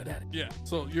so good at it. yeah.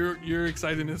 So your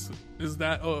excitedness is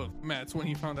that of Matt's when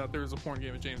he found out there was a porn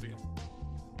game at James again.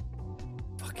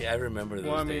 Fuck yeah, I remember those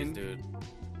Well, I days, mean- dude.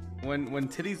 When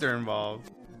titties are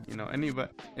involved, you know,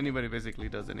 anybody basically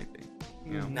does anything.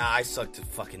 You know. Nah, I sucked to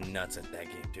fucking nuts at that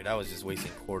game, dude. I was just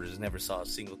wasting quarters. Never saw a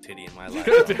single titty in my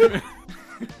life.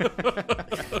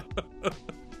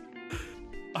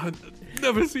 I've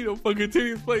never seen no fucking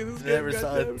titties play this game. Never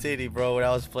saw a goddamn. titty, bro. When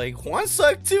I was playing, Juan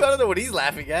sucked too. I don't know what he's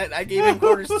laughing at. I gave him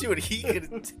quarters too, and he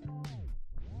couldn't.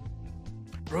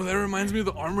 Bro, that reminds me of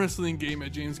the arm wrestling game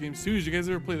at James Games too. Did you guys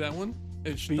ever play that one?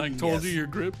 It like told you Yes. your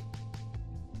grip.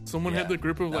 Someone had Yeah, the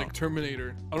grip of no. like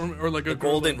Terminator. I don't or like a The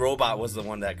girl golden that- robot was the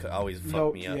one that could always fuck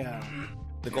No, me up. yeah.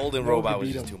 The golden No robot could was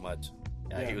beat just him. too much.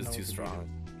 Yeah, Yeah, he was no too could beat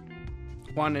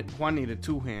strong. Juan needed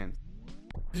 2 hands.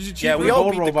 Did you cheat? Yeah, we the all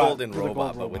gold beat robot, the golden with the gold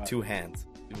robot, but with robot. 2 hands.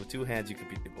 With 2 hands, you could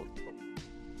beat the golden robot.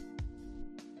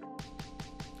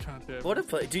 God damn. What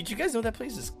if? Dude, you guys know that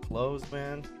place is closed,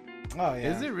 man? Oh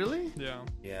yeah. Is it really? Yeah.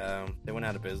 Yeah, they went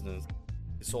out of business.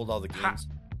 They sold all the games.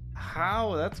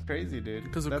 How? That's crazy,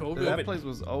 dude. 'Cause of that, COVID. That place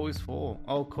was always full.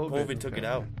 Oh, COVID. COVID took okay. it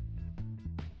out.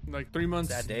 Like 3 months.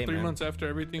 Sad day, 3 man. months after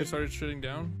everything started shutting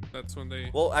down. That's when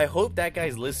they. Well, I hope that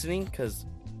guy's listening, because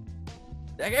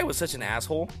that guy was such an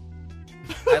asshole.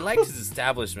 I liked his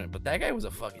establishment, but that guy was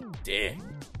a fucking dick.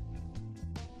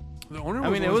 The owner. I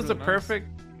mean, it always was a really nice. perfect.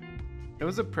 It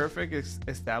was a perfect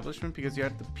establishment because you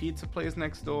had the pizza place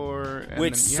next door, and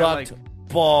Which then you sucked had, like,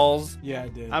 balls. Yeah,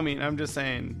 it did. I mean, I'm just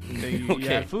saying. You Okay.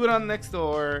 had food on next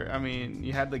door. I mean,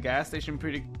 you had the gas station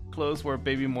pretty close where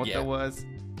Baby Mota Yeah. was.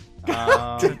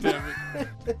 God damn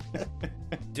it.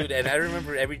 Dude, and I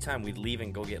remember every time we'd leave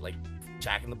and go get like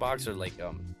Jack in the Box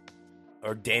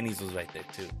or Danny's was right there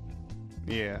too.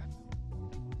 Yeah.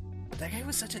 But that guy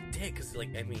was such a dick, because like,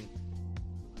 I mean,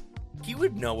 he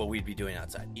would know what we'd be doing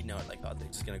outside. He'd know like, oh, they're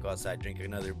just gonna go outside, drink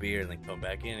another beer, and then come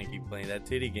back in and keep playing that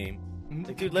titty game.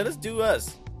 Like, dude, let us do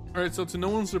us. All right, so to no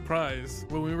one's surprise,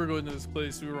 when we were going to this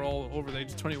place, we were all over the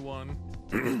age of 21,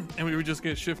 and we would just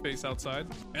get shit faced outside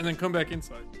and then come back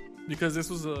inside because this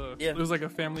was it was like a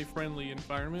family friendly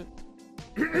environment,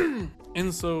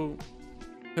 and so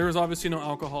there was obviously no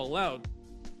alcohol allowed.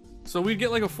 So we'd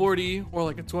get like a 40 or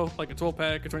like a 12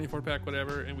 pack, a 24 pack,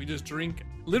 whatever, and we just drink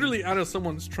literally out of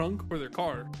someone's trunk or their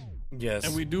car, Yes.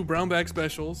 and we do brown bag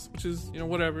specials, which is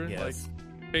whatever, Yes.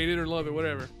 like hate it or love it,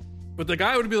 whatever. But the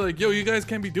guy would be like, yo, you guys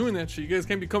can't be doing that shit. You guys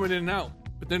can't be coming in and out.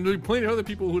 But then there'd be plenty of other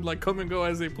people who'd like come and go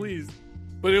as they please.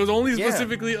 But it was only Yeah.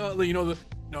 specifically, no,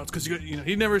 it's because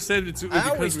he never said it's I because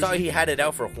always thought he had it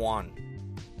out for Juan.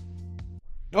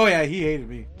 Oh yeah, he hated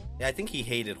me. Yeah, I think he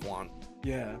hated Juan.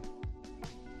 Yeah.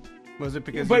 Was it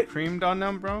because But- you creamed on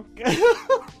them, bro?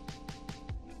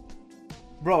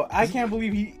 Bro, I can't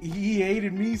believe he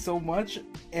hated me so much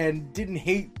and didn't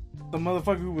hate the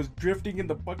motherfucker who was drifting in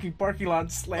the fucking parking lot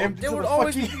and slammed There into would the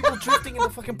always fucking... be people drifting in the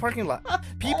fucking parking lot.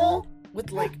 People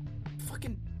with like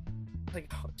fucking like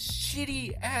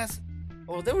shitty ass.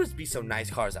 Well, there would be some nice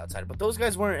cars outside, but those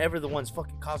guys weren't ever the ones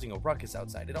fucking causing a ruckus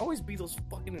outside. It'd always be those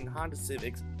fucking Honda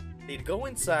Civics. They'd go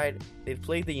inside, they'd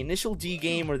play the initial D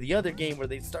game or the other game where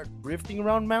they'd start drifting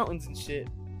around mountains and shit.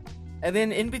 And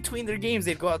then in between their games,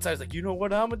 they'd go outside. It's like, you know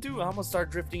what I'm gonna do? I'm gonna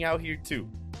start drifting out here too.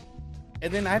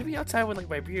 And then I'd be outside with like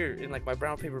my beer in like my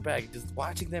brown paper bag, just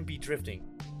watching them be drifting.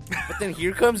 But then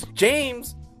here comes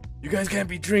James. You guys can't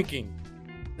be drinking.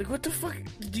 Like, what the fuck?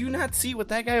 Do you not see what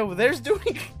that guy over there's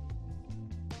doing?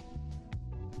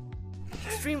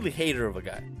 Extremely hater of a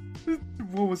guy.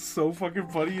 What was so fucking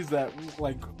funny is that,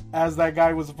 like, as that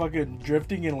guy was fucking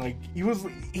drifting and, like, he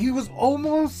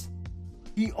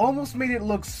almost made it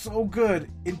look so good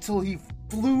until he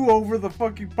flew over the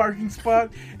fucking parking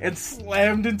spot and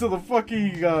slammed into the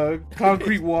fucking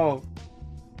concrete wall.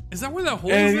 Is that where that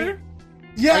hole is there?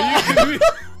 Yeah. Are you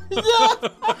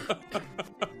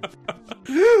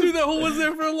Dude, that hole was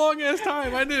there for a long ass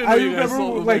time. I didn't know I you guys remember,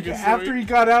 told like, the after he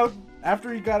got out,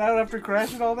 after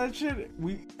crashing all that shit,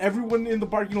 everyone in the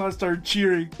parking lot started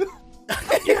cheering.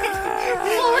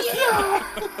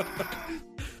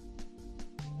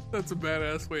 That's a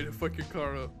badass way to fuck your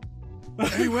car up.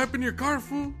 Hey, what happened to your car,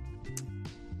 fool?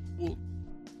 Well,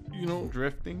 you know,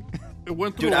 Drifting. it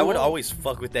went through. Dude, a I would wall. always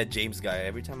fuck with that James guy.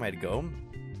 Every time I'd go,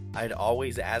 I'd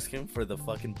always ask him for the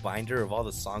fucking binder of all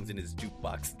the songs in his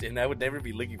jukebox. And I would never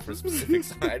be looking for a specific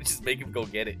song. I'd just make him go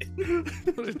get it.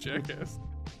 What a jackass.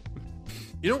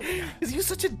 You know, Because he was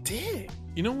such a dick.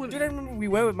 you know what? Dude, I remember we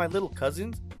went with my little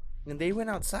cousins, and they went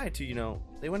outside to,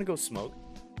 they went to go smoke.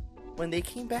 When they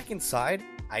came back inside,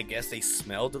 I guess they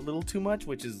smelled a little too much,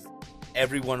 which is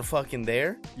everyone fucking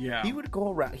there. Yeah. He would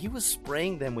go around, he was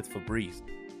spraying them with Febreze.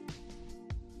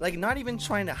 Like, not even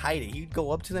trying to hide it. He'd go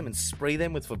up to them and spray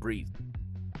them with Febreze.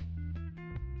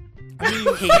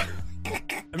 I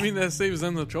mean, that saves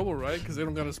them the trouble, right? Because they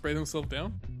don't gotta spray themselves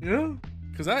down. Yeah.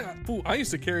 Because I used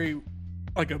to carry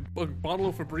like a bottle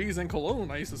of Febreze and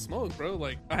cologne. I used to smoke, bro.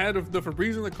 Like, I had the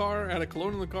Febreze in the car, I had a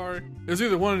cologne in the car. It was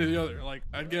either one or the other. Like,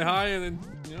 I'd get high and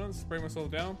then spray myself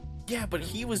down. Yeah, but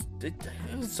it was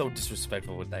so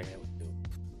disrespectful what that guy would do.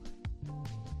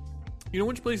 You know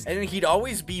which place? And then he'd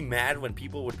always be mad when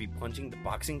people would be punching the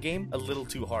boxing game a little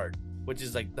too hard, which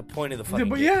is like the point of the fucking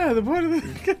But game. yeah, the point of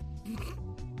the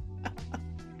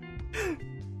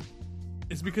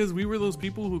It's because we were those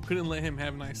people who couldn't let him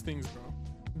have nice things, bro.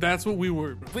 That's what we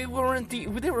were, bro. We weren't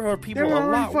there were people they a were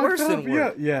already lot fucked worse up. than we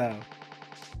were. Yeah.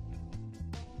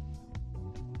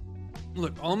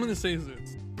 Look, all I'm gonna say is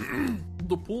this: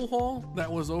 the pool hall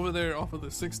that was over there off of the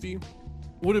 60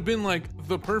 would have been like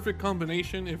the perfect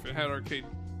combination if it had arcade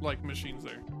like machines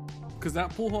there. Because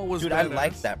that pool hall was Dude, I badass.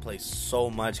 liked that place so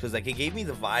much because like it gave me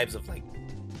the vibes of like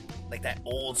that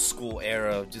old school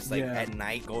era of just like Yeah. at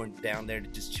night going down there to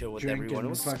just chill with Drink everyone. It and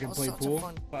was fucking play such pool. a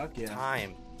fun Fuck yeah.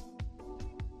 time.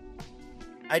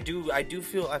 I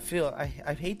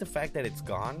hate the fact that it's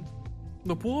gone.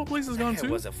 The pool hall place is gone It too.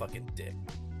 was a fucking dick.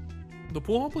 The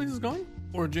pool hall place is gone,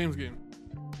 or a James game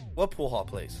What pool hall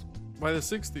place? by the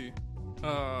 60 in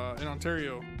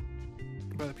Ontario,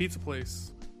 by the pizza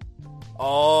place.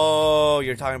 Oh,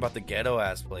 you're talking about the ghetto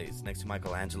ass place next to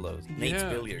Michelangelo's. Nate's Yeah,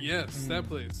 Billiard. yes, that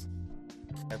place.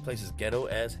 That place is ghetto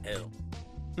as hell.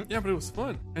 Yeah, but it was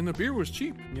fun, and the beer was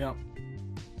cheap. Yep.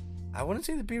 I wouldn't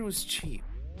say the beer was cheap.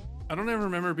 I don't ever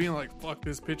remember being like, "Fuck,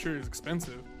 this pitcher is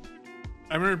expensive."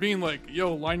 I remember being like,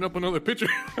 "Yo, line up another pitcher."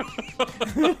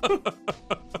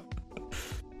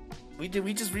 We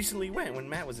just recently went when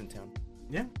Matt was in town.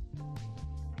 Yeah.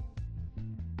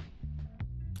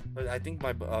 But I think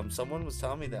my someone was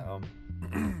telling me that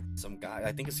some guy,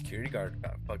 I think a security guard,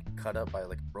 got fucking cut up by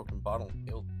like a broken bottle and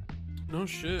killed. No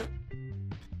shit.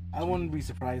 I wouldn't be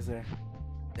surprised there.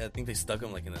 Yeah, I think they stuck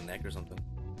him like in the neck or something.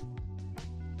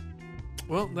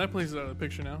 Well, that place is out of the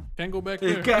picture now. Can't go back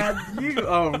there.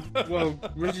 God, well,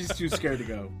 Reggie's too scared to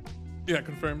go. Yeah,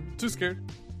 confirmed. Too scared.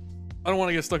 I don't want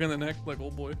to get stuck in the neck like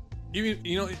old boy. Even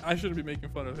I shouldn't be making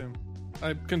fun of him.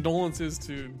 Condolences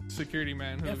to security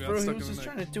man who Yeah, got bro, he stuck was in the just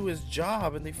neck. trying to do his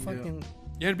job, and they fucking.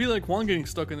 Yeah, it'd be like Juan getting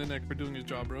stuck in the neck for doing his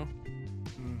job, bro.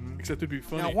 Mm-hmm. Except it'd be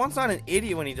funny. Now, Juan's not an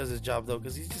idiot when he does his job though,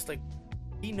 because he's just like,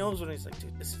 he knows when he's like,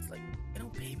 dude, this is like, they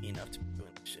don't pay me enough to be doing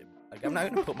this shit. Like, I'm not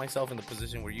gonna put myself in the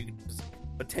position where you can just,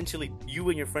 potentially you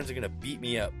and your friends are gonna beat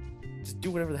me up. Just do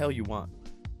whatever the hell you want.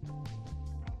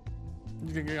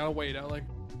 You gotta wait out like,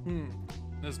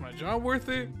 is my job worth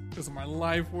it? Is my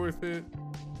life worth it?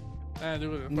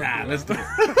 Do it. Nah, let's do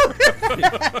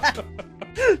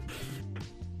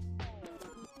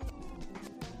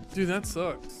Dude, that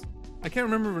sucks. I can't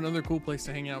remember of another cool place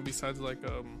to hang out besides like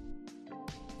what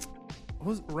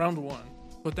was Round One,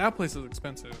 but that place is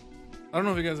expensive. I don't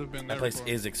know if you guys have been there. That place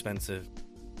before. is expensive.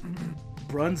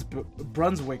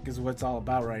 Brunswick is what it's all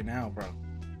about right now, bro.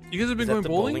 You guys have been Is that going the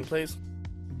bowling? bowling place?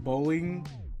 Bowling,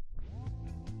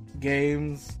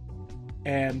 games,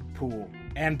 and pool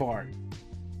and bar.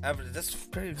 That's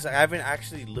pretty exciting. I've been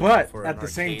actually looking But for at an the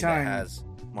same arcade time- that has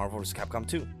Marvel vs. Capcom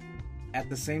 2. At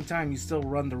the same time, you still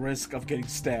run the risk of getting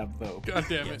stabbed, though. God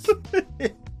damn Yes.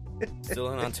 it!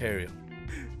 Still in Ontario.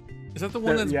 Is that the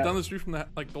one that's Yeah. down the street from the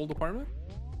old apartment?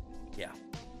 Yeah.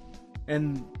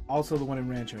 And also the one in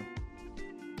Rancho.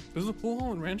 There's a pool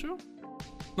hall in Rancho?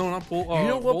 No, not pool. You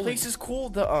know what bowling. place is cool?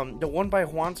 The one by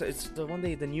Juan's. It's the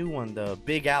new one, the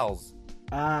Big Al's.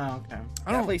 Ah, okay.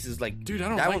 I That don't, place is like, dude. I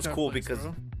don't. that like one's that cool place, because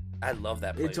bro. I love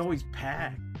that place. It's always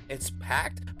packed. It's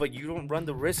packed, but you don't run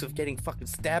the risk of getting fucking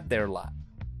stabbed there a lot.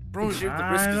 Bro, Sure, the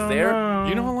I risk is don't there. know.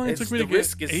 you know how long it It's- took me to the get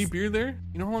risk is- a beer there?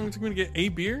 You know how long it took me to get a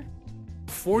beer?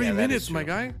 40 Yeah, that minutes, is my true.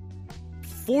 guy.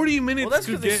 40 minutes Well, that's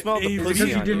to because they get smelled the a pussy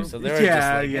beer. on you, so they're Yeah,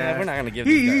 just like, yeah. we're not gonna give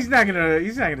He, this he's guy.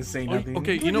 not gonna say nothing.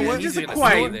 Okay, you know what? He's just a He's gonna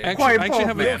quiet, stay there. quiet I actually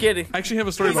have boss, a- man. Kidding. I actually have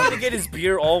a story He's about gonna get his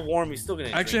beer all warm. He's still gonna.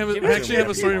 I actually have drink. a, Give I it to actually him have a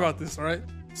whatever story you about this. All right.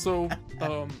 So,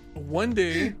 one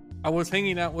day I was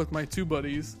hanging out with my two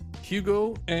buddies,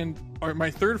 Hugo and my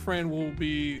third friend will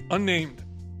be unnamed,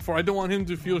 for I don't want him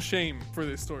to feel shame for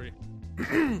this story.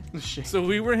 Shit. So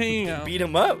we were hanging out. Beat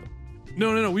him up.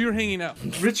 No, we were hanging out,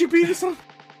 Richie Peterson.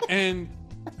 and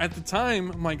at the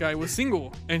time my guy was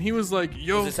single, and he was like,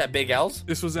 "Yo." Was this at Big Al's?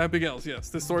 This was at Big Al's, yes.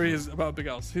 This story is about Big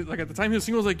Al's. Like, at the time he was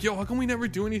single, I was like, yo, how come we never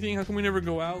do anything? How come we never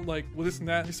go out? Like, well, this and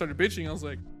that. He started bitching. I was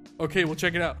like, okay, well,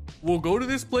 check it out. We'll go to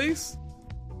this place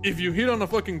if you hit on a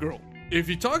fucking girl. If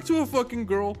you talk to a fucking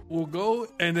girl, we'll go,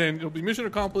 and then it'll be mission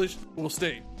accomplished. We'll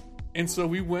stay. And so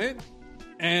we went,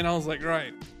 and I was like, all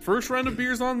right, first round of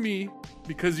beers on me,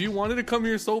 because you wanted to come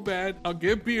here so bad. I'll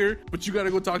get beer, but you got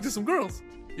to go talk to some girls.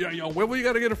 Yeah, yo, where you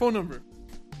got to get her phone number?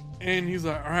 And he's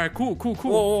like, all right, cool.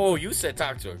 Whoa, you said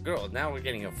talk to a girl. Now we're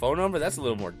getting a phone number. That's a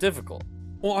little more difficult.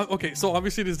 Well, okay, so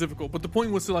obviously it is difficult, but the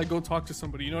point was to like go talk to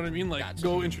somebody. You know what I mean? Like Gotcha.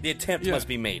 go The introduce. attempt must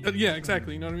be made. Yeah,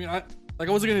 exactly. You know what I mean? I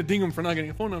wasn't gonna ding him for not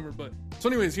getting a phone number, but so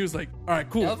anyways, he was like, all right,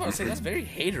 cool, I was about to say that's very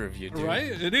hater of you, dude. right?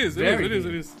 It is.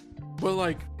 But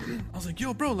like, I was like,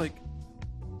 yo, bro, like,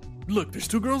 look, there's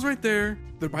two girls right there.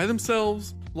 They're by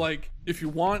themselves. Like, if you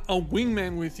want a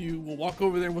wingman with you, we'll walk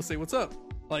over there and we'll say what's up.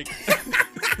 Like.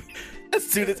 As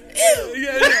soon as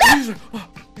Yeah.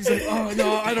 He's like, oh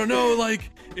no, I don't know. Like,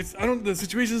 the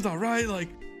situation's not right. Like,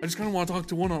 I just kind of want to talk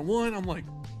to one-on-one. I'm like,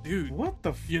 dude, What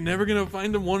the? you're never gonna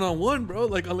find them one-on-one, bro.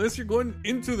 Like, unless you're going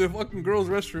into the fucking girls'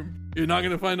 restroom, you're not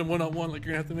gonna find them one-on-one. Like,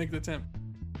 you're gonna have to make the attempt.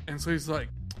 And so he's like,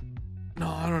 no,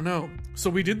 I don't know. So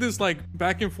we did this like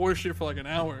back and forth shit for like an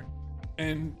hour,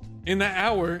 and in that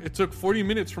hour, it took 40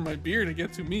 minutes for my beer to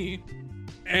get to me.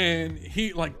 And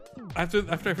he like after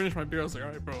I finished my beer, I was like, all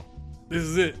right, bro, this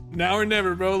is it. Now or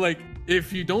never, bro. Like,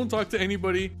 if you don't talk to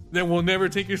anybody, then we'll never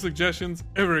take your suggestions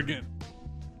ever again.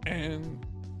 And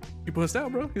he pussed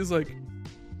out, bro. He's like,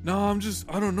 no,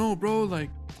 I don't know, bro. Like,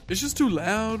 it's just too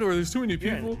loud, or there's too many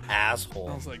you're people. an asshole.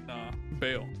 I was like, nah,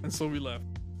 bail. And so we left.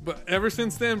 But ever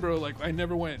since then, bro, like, I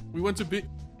never went. We went to Big...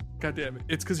 God damn it.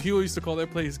 It's because he used to call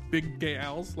that place Big Gay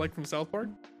Owls, like from South Park.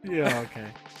 Yeah. Okay.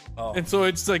 Oh. And so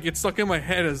it's like, it's stuck in my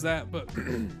head as that. But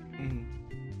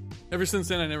ever since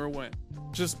then, I never went.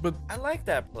 But I like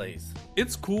that place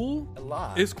it's cool. a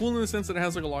lot. It's cool in the sense that it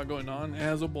has like a lot going on. It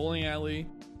has a bowling alley.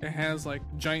 It has like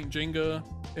giant Jenga.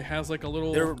 It has like a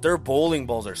little... Their bowling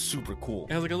balls are super cool.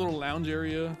 It has like a little lounge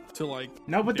area to like...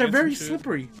 No, but they're dance very and shit.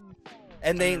 slippery.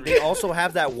 And they also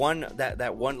have that one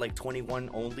like 21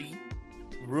 only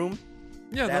room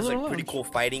Yeah, that that has like little pretty lounge. cool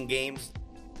fighting games.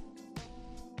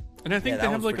 And I think Yeah, they that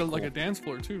have one's like a pretty like a cool. dance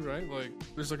floor too, right? Like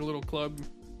there's like a little club,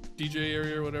 DJ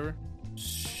area or whatever.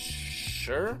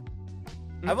 Sure.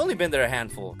 I've only been there a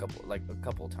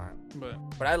couple of times, But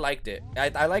but I liked it.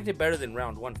 I liked it better than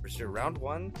round one for sure. Round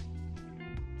one,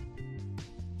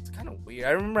 it's kind of weird.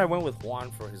 I remember I went with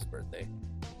Juan for his birthday.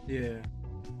 Yeah.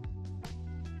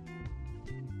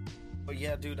 But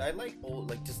yeah, dude, I like old,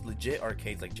 like just legit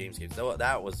arcades like James Gates.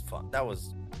 That was fun.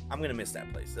 I'm gonna miss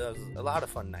that place. That was a lot of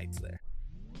fun nights there.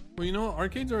 well, you know,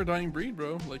 arcades are a dying breed,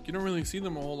 bro. Like you don't really see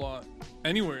them a whole lot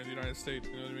anywhere in the United States.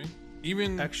 You know what I mean?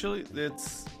 Even Actually,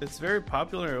 it's very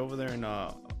popular over there in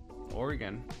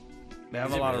Oregon. They have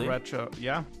Is a it lot really? of retro.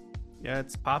 Yeah,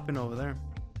 it's popping over there.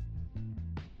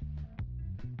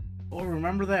 Oh,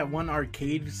 remember that one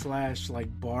arcade /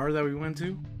 like bar that we went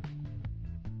to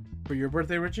for your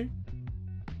birthday, Richie?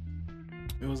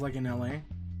 It was like in LA.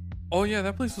 oh yeah,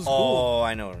 that place was cool. Oh,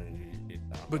 I know.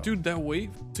 But dude, that wait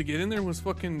to get in there was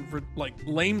fucking like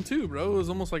lame too, bro. It was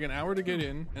almost like an hour to get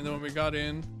in, and then when we got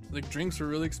in, like drinks were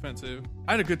really expensive.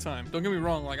 I had a good time. Don't get me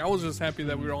wrong. Like I was just happy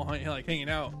that we were all like hanging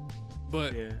out.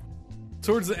 But Yeah.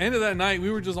 towards the end of that night,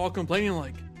 we were just all complaining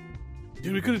like,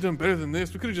 dude, we could have done better than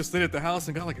this. We could have just stayed at the house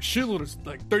and got like a shitload of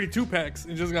like 32 packs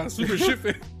and just got a super shit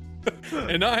fit.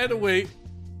 And now I had to wait.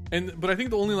 But I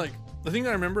think the thing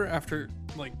I remember after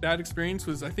like that experience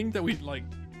was I think that we like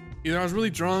Either I was really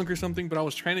drunk or something, but I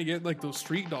was trying to get like those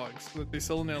street dogs that they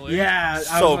sell in LA. Yeah,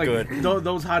 I So was like, good.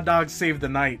 Those hot dogs saved the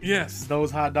night. Yes.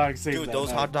 Those hot dogs saved Dude, the those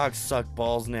night. hot dogs suck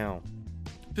balls now.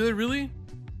 Did they really?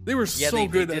 They were Yeah, so they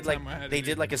good did that like time I had they it.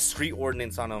 did like a street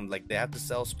ordinance on them. Like they have to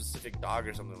sell a specific dog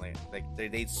or something like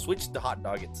they switched the hot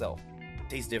dog itself. It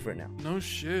tastes different now. No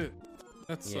shit.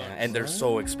 That sucks. Yeah, and they're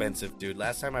so expensive, dude.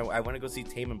 Last time I went to go see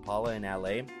Tame Impala in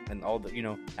LA, and all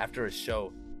the after a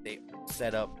show they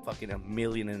set up fucking $1.5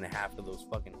 million of those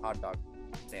fucking hot dog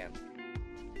stands,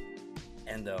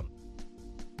 and dude,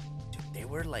 they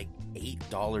were like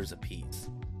 $8 a piece.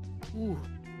 Ooh.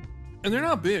 And they're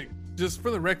not big. Just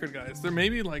for the record, guys, they're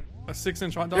maybe like a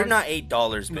 6-inch hot dog. They're not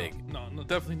 $8 No, big. no,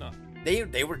 definitely not.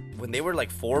 They were when they were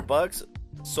like $4,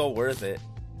 so worth it.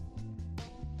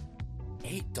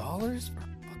 $8 for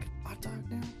a fucking hot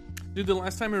dog now? Dude, the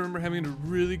last time I remember having a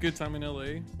really good time in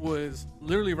LA was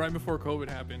literally right before COVID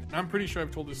happened. And I'm pretty sure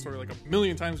I've told this story like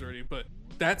 1,000,000 times already, but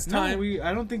that's time. No,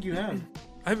 I don't think you have.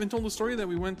 I haven't told the story that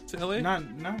we went to LA.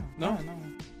 No.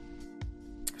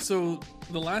 So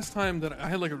the last time that I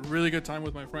had like a really good time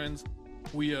with my friends,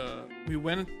 we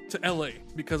went to LA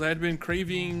because I had been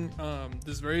craving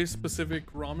this very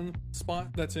specific ramen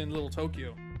spot that's in Little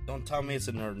Tokyo. Don't tell me it's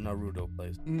a Naruto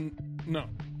place. No,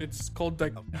 it's called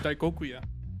Daikokuya.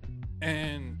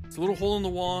 And it's a little hole in the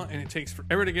wall, and it takes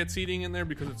forever to get seating in there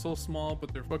because it's so small,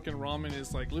 but their fucking ramen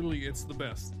is like literally it's the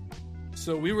best.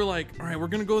 So we were like, all right, we're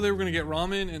gonna go there, we're gonna get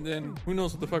ramen, and then who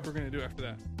knows what the fuck we're gonna do after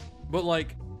that. But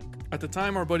like at the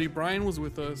time our buddy Brian was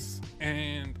with us,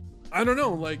 and I don't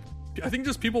know, like I think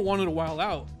just people wanted to wild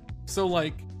out. So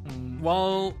like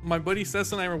while my buddy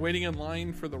Seth and I were waiting in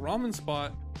line for the ramen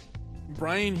spot,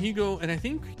 Brian, Higo, and I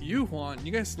think you, Juan,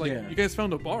 you guys you guys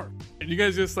found a bar, and you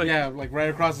guys just like right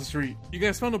across the street. you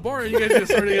guys found a bar, and you guys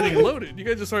just started getting loaded. You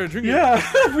guys just started drinking.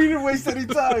 Yeah, we didn't waste any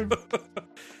time.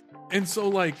 And so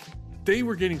like they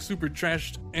were getting super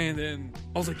trashed, and then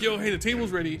I was like, "Yo, hey, the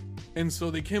table's ready." And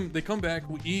so they come back,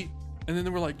 we eat, and then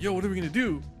they were like, "Yo, what are we gonna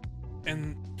do?"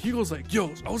 And he goes like,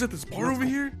 "Yo, I was at this bar over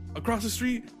here across the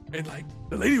street, and like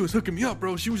the lady was hooking me up,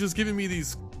 bro. She was just giving me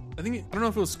these, I don't know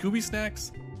if it was Scooby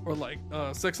snacks or like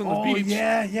Sex on the Beach.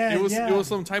 Yeah. It was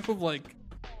some type of like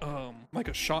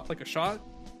a shot,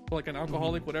 or like an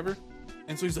alcoholic, whatever.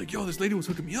 And so he's like, "Yo, this lady was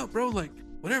hooking me up, bro. Like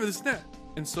whatever, this and that."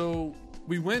 And so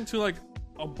we went to like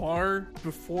a bar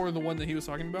before the one that he was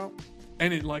talking about,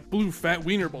 and it like blew fat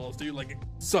wiener balls, dude. Like it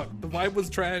sucked. The vibe was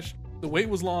trash. The wait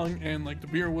was long, and like the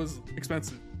beer was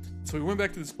expensive. So we went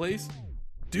back to this place.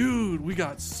 Dude, we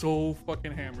got so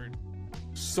fucking hammered.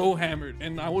 So hammered.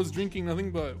 And I was drinking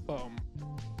nothing but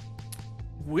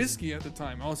whiskey at the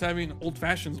time. I was having old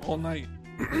fashions all night.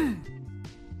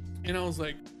 And I was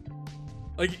like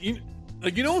you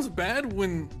know what's bad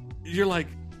when you're like,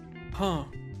 huh,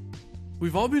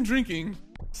 we've all been drinking,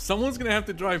 someone's gonna have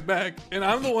to drive back, and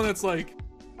I'm the one that's like,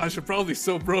 I should probably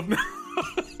sober up now.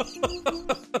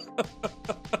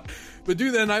 But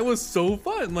dude, that night was so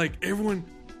fun. Like everyone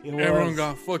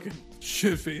got fucking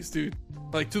shit faced, dude.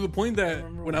 Like to the point that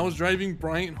when I was driving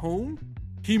Bryant home,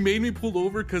 he made me pull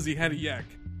over because he had a yak.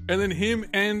 And then him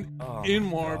and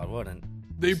Inmar,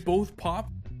 they both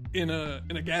popped in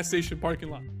a gas station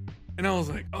parking lot. And I was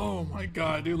like, oh my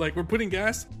god, dude, like we're putting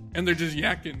gas and they're just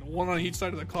yakking, one on each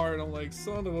side of the car, and I'm like,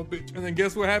 son of a bitch. And then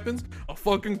guess what happens? A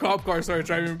fucking cop car started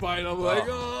driving by, and I'm like,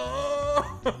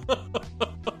 oh.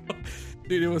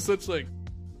 Dude, it was such like,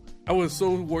 I was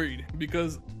so worried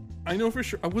because I know for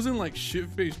sure I wasn't like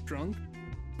shit-faced drunk,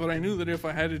 but I knew that if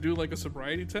I had to do like a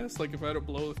sobriety test, like if I had to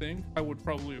blow the thing, I would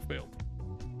probably have failed.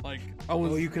 Like I was.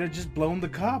 Well, you could have just blown the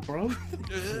cop, bro. Was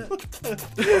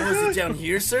it down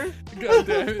here, sir? God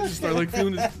damn it! Just start like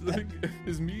feeling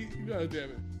his meat. God damn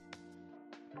it!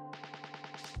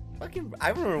 I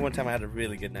remember one time I had a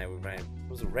really good night with Ryan. It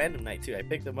was a random night too. I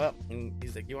picked him up and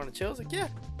he's like, "You want to chill?" I was like, "Yeah."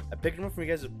 I picked him up from you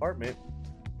guys' apartment,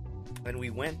 and we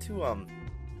went to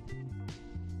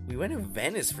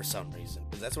Venice for some reason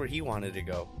because that's where he wanted to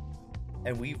go,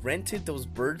 and we rented those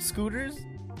bird scooters.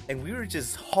 And we were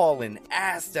just hauling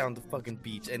ass down the fucking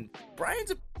beach. And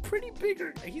Brian's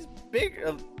he's big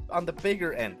on the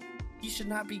bigger end. He should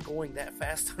not be going that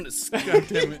fast on a scooter. God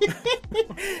damn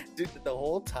it. Dude, the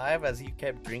whole time as he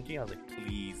kept drinking, I was like,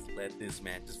 please let this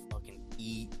man just fucking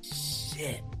eat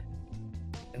shit.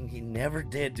 And he never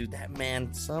did, dude. That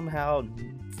man somehow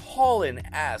hauling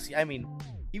ass. I mean,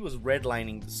 he was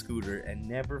redlining the scooter and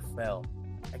never fell.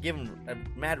 I give him a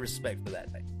mad respect for that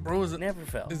night. Bro, never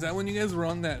fell. Is that when you guys were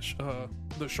on that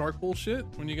the shark bowl shit?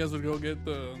 When you guys would go get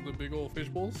the big old fish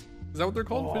bowls? Is that what they're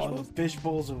called? Fish bowls? The fish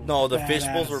bowls are No, the fish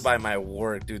badass. bowls were by my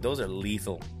work, dude. Those are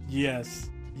lethal. Yes.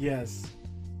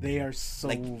 They are so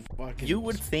Like, fucking. You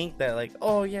would think that like,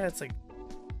 oh yeah, it's like,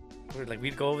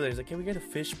 we'd go over there. It's like, can we get a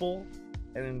fishbowl?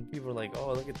 And then people are like,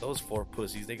 oh, look at those 4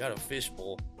 pussies. They got a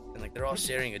fishbowl, and like they're all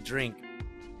sharing a drink.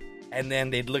 And then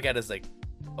they'd look at us like,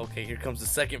 okay, here comes the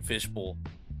second fishbowl,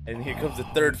 and here comes the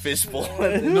third fishbowl.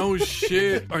 No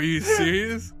shit. Are you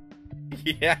serious?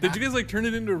 Yeah, Did you guys like turn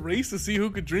it into a race to see who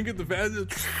could drink it the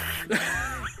fastest?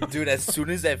 dude. As soon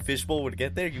as that fishbowl would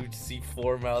get there, you would see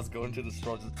 4 mouths go into the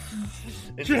straw,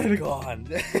 it's Trying to- just gone.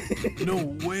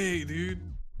 No way, dude.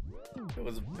 It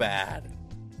was bad.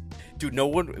 Dude, no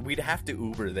one. We'd have to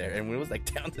Uber there, and it was like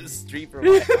down the street from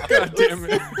my house. God damn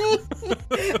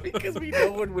it. Because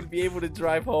no one would be able to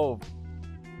drive home.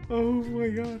 Oh my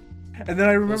god! And then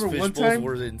I remember Those one fish bowls time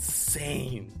were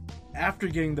insane. after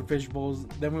getting the fish bowls,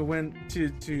 then we went to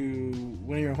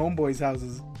one of your homeboys'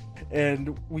 houses,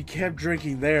 and we kept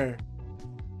drinking there.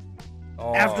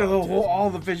 Oh, After the dude. whole all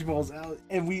the fish bowls out,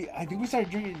 and I think we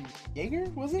started drinking Jaeger,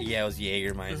 was it? Yeah, it was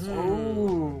Jägermeister.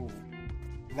 Oh,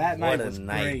 that night What a was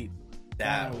night. great.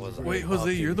 That was. a Wait,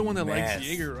 Jose, you're the one that fucking likes mess.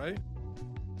 Jaeger, right?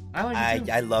 I like it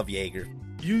too. I love Jaeger.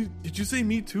 Did you say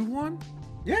me too, Juan?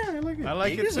 Yeah, I like it. I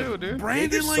like Jaeger's it too, a- dude. Brandon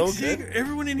Jaeger's likes so good. Jaeger.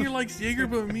 Everyone in here likes Jaeger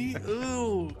but me.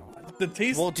 Ew. The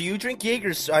taste. Well, do you drink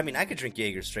Jaeger? I mean, I could drink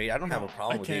Jaeger straight. I don't have a I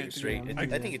problem with can't, Jaeger straight. dude.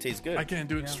 I think it tastes good. I can't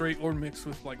do it Yeah. straight or mixed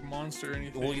with like Monster or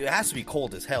anything. Well, it has to be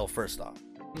cold as hell. First off,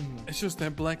 It's just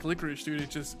that black licorice, dude.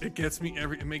 It gets me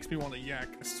it makes me want to yak.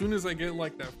 As soon as I get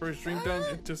like that first drink done,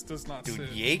 it just does not dude,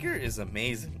 sit. Jaeger is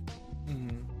amazing.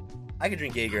 Mhm. I could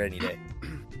drink Jaeger any day.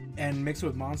 And mixed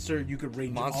with Monster, you could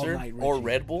rage Monster all night. or Richie.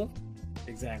 Red Bull.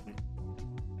 Exactly.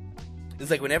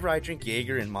 It's like whenever I drink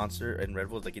Jaeger and Monster and Red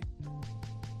Bull, it's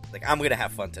like I'm gonna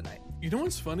have fun tonight. You know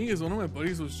what's funny is one of my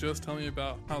buddies was just telling me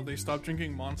about how they stopped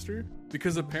drinking Monster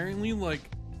because apparently like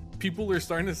people are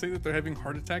starting to say that they're having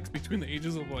heart attacks between the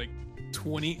ages of like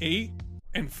 28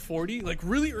 and 40, like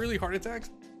really early heart attacks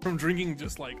from drinking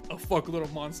just like a fuckload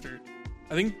of Monster.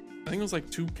 I think it was like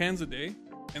 2 cans a day,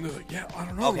 and they're like, yeah, I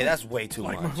don't know. Okay, like, that's way too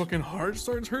like much. my fucking heart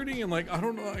starts hurting, and like I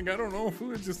don't know,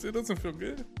 food it doesn't feel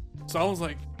good. So I was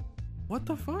like, what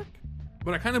the fuck?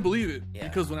 But I kind of believe it Yeah.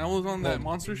 because when I was on that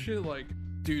Monster shit, like,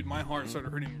 dude, my heart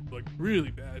started hurting like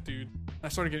really bad, dude. I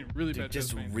started getting really Dude, bad just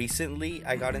chest pain. recently,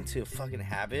 I got into a fucking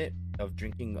habit of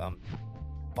drinking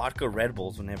vodka Red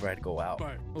Bulls whenever I'd go out.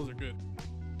 Right, those are good.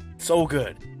 So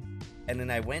good. And then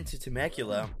I went to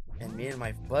Temecula, and me and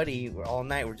my buddy were all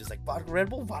night. We're just like vodka Red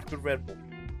Bull,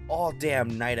 all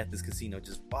damn night at this casino,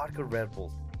 just vodka Red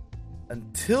Bulls.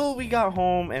 Until we got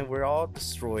home and we're all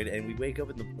destroyed, and we wake up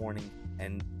in the morning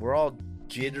and we're all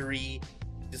jittery,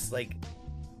 just like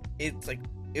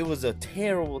it was a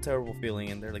terrible, terrible feeling.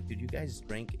 And they're like, dude, you guys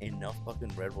drank enough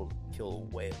fucking Red Bull to kill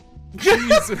a whale.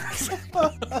 Jesus.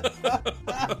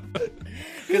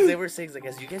 Because they were saying, like,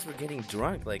 as you guys were getting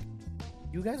drunk, like,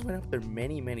 you guys went up there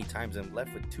many, many times and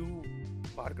left with 2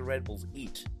 vodka Red Bulls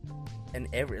each. And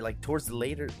towards the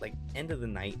later, like, end of the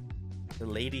night, the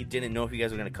lady didn't know if you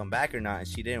guys were going to come back or not. And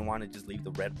she didn't want to just leave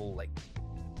the Red Bull, like,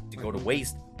 to go to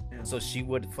waste. Yeah. So she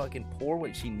would fucking pour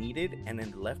what she needed, and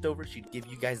then the leftover, she'd give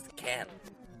you guys the can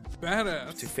to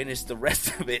Badass. finish the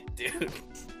rest of it, dude. Dude,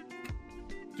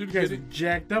 You guys are getting,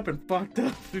 jacked up and fucked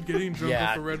up. dude, getting drunk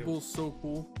Yeah, off a Red dude. Bull is so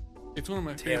cool. It's one of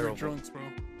my Terrible. favorite drunks, bro.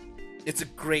 It's a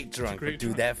great drunk, great but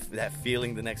dude, drunk. that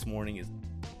feeling the next morning is,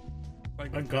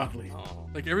 Like, Ungodly. oh,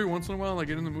 like every once in a while, I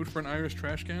get in the mood for an Irish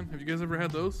trash can. Have you guys ever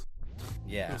had those?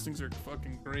 yeah. Those things are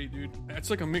fucking great, dude. It's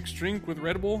like a mixed drink with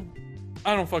Red Bull.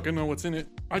 I don't fucking know what's in it.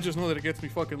 I just know that it gets me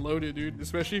fucking loaded, dude.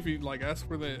 Especially if you like ask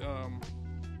for the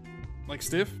like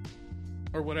stiff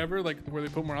or whatever, like where they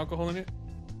put more alcohol in it.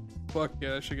 Fuck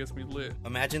yeah, that shit gets me lit.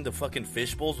 Imagine the fucking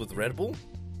fish bowls with Red Bull.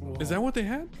 Is that what they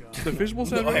had? The fish bowls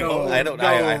had No, Red Bull? I don't. no.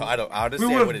 I don't. Honestly,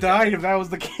 We I would have wouldn't- died if that was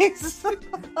the case.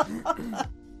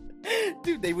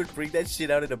 Dude, they would bring that shit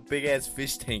out in a big ass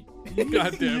fish tank.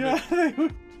 God damn it. Yeah.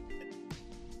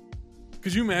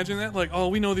 Could you imagine that? Like, oh,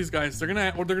 we know these guys. They're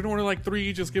gonna order like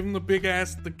 3. Just give them the big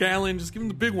ass, the gallon. Just give them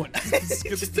the big one.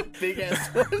 Just a big ass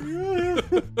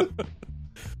one.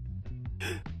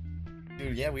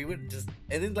 Dude, yeah, we would just.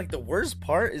 And then, like, the worst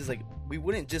part is, like, we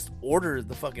wouldn't just order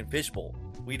the fucking fishbowl.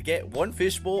 We'd get one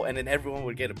fishbowl, and then everyone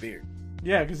would get a beer.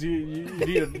 Yeah, because you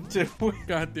need to.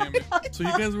 God damn it. So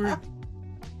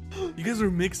you guys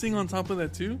were mixing on top of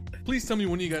that too? Please tell me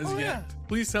when you guys Oh, yacked. yeah.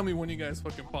 Please tell me when you guys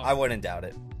fucking popped. I wouldn't doubt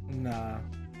it. Nah.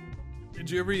 Did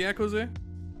you ever yak, Jose?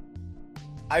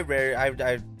 I've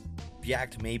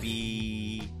yacked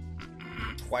maybe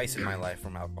twice in my life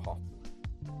from alcohol.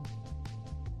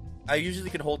 I usually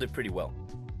can hold it pretty well.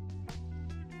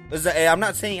 I'm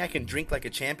not saying I can drink like a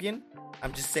champion,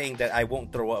 I'm just saying that I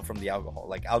won't throw up from the alcohol.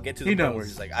 Like, I'll get to the point where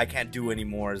it's like, I can't do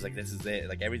anymore. It's like, this is it.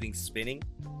 Like, everything's spinning,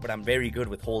 but I'm very good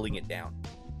with holding it down.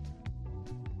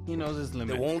 He knows his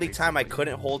limit. The only time I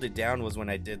couldn't hold it down was when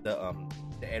I did the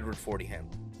Edward 40 hand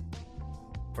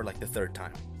for like the third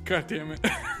time. God damn it.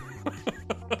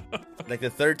 Like the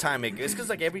third time, it's because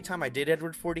like every time I did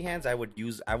Edward 40 hands,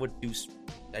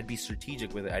 I'd be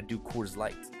strategic with it. I'd do Coors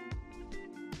Light.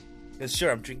 Cause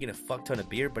sure, I'm drinking a fuck ton of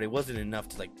beer, but it wasn't enough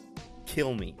to like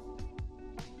kill me.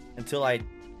 Until I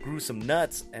grew some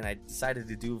nuts and I decided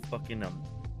to do fucking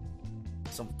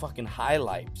some fucking High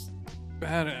Lifes.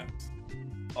 Badass.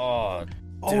 Oh,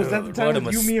 dude, was that the time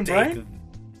with you, me, and Brian?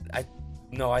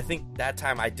 I think that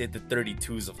time I did the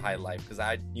 32s of High Life because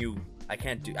I knew I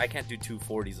can't do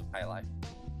 240s of High Life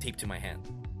taped to my hand.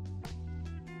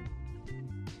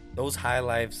 Those High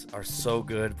Lives are so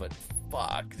good, but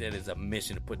fuck, that is a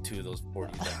mission to put 2 of those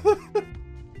 40s down.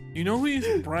 You know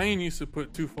who Brian used to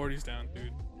put 240s down,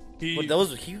 dude.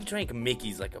 He drank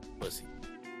Mickey's like a pussy.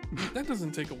 That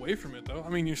doesn't take away from it, though. I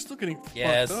mean, you're still getting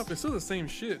yes. fucked up. It's still the same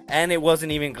shit. And it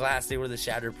wasn't even glass; they were the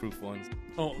shatterproof ones.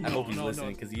 Oh, I hope he's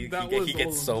listening because he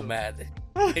gets so mad.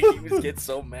 He gets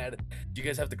so mad. Do you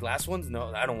guys have the glass ones?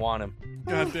 No, I don't want them.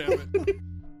 God damn it.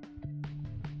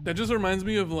 That just reminds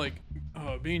me of like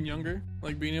being younger,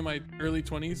 like being in my early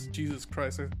 20s. Jesus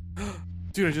Christ.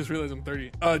 Dude, I just realized I'm 30.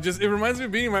 It reminds me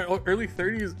of being in my early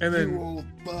 30s, and then you old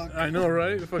fuck. I know,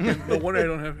 right? Fucking no wonder I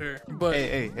don't have hair. But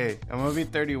hey, I'm gonna be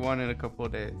 31 in a couple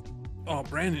of days. Oh,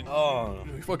 Brandon. Oh,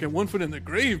 you fucking 1 foot in the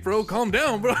grave, bro. Calm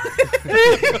down, bro. I'm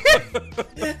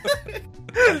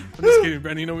just kidding,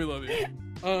 Brandon. You know we love you.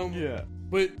 Yeah.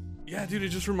 But yeah, dude, it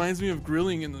just reminds me of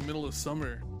grilling in the middle of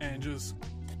summer and just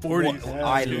 40s.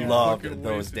 I loved fucking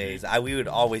those wasted, days. dude. We would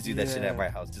always do that shit Yeah. at my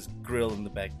house, just grill in the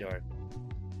backyard.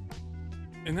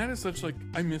 And that is such like,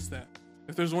 I miss that.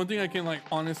 If there's one thing I can like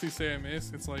honestly say I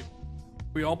miss, it's like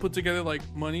we all put together like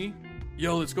money.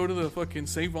 Yo, let's go to the fucking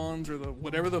Save-Ons or the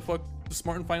whatever the fuck, the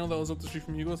Smart and Final that was up the street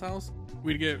from Hugo's house.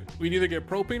 We'd either get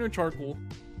propane or charcoal,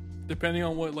 depending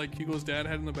on what like Hugo's dad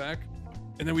had in the back.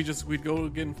 And then we'd go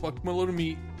get and fuck a load of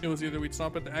meat. It was either we'd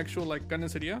stop at the actual like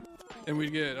carniceria and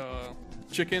we'd get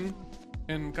chicken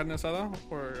and carne asada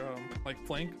or like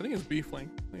flank. I think it's beef flank.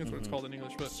 I think that's what it's called in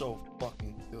English. But So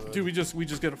fucking good. dude, we just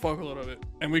get a fuckload of it,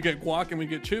 and we get guac and we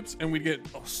get chips and we get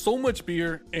so much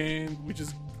beer, and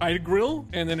I'd grill,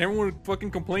 and then everyone would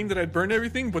fucking complain that I'd burned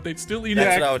everything, but they'd still eat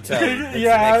That's it. what I would tell you. That's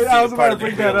Yeah, the next I was part about of to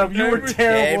the bring that grill. up. You were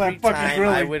terrible Every at fucking time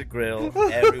grilling. I would grill,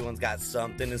 everyone's got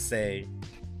something to say.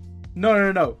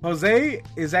 No. Jose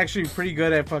is actually pretty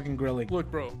good at fucking grilling. Look,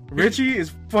 bro. Richie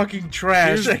is fucking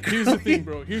trash. Here's the thing,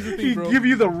 bro. He give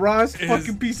you the rawest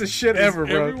fucking piece of shit ever,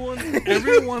 bro.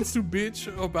 Everyone wants to bitch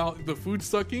about the food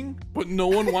sucking, but no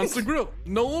one wants to grill.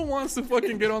 No one wants to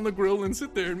fucking get on the grill and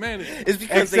sit there and manage. It's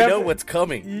because they know what's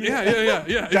coming. Yeah.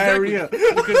 Diarrhea.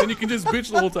 Exactly. Because then you can just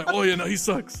bitch the whole time. Oh yeah, no, he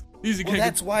sucks. Easy. Well,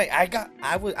 that's why I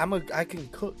can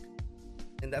cook.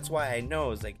 And that's why I know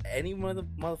it's like any one of the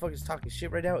motherfuckers talking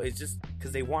shit right now is just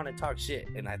because they want to talk shit.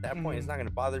 And at that point, it's not going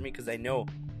to bother me because I know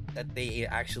that they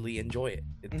actually enjoy it.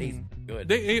 It tastes good.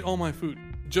 They ate all my food.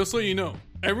 Just so you know,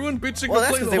 everyone bitching. Well,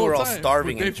 that's because they were all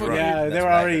starving and drunk. Yeah, That's they were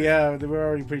why. already they were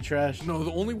already pretty trash. No,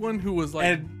 the only one who was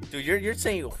like, Dude, you're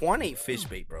saying Juan ate fish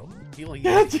bait, bro.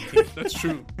 that's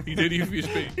true. He did eat fish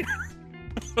bait.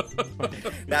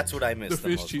 That's what I miss The the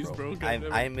fish most, cheese, bro. God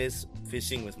damn I it. miss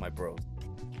fishing with my bros.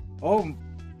 Oh,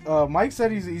 Mike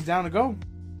said he's down to go.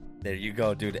 There you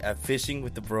go, dude. Fishing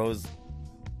with the bros.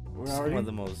 We're Some already. of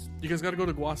the most. You guys got to go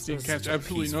to Guasti and It's catch such a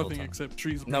absolutely peaceful nothing time. except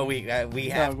trees. No, we have we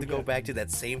to go did. back to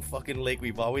that same fucking lake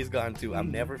we've always gone to.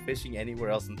 I'm never fishing anywhere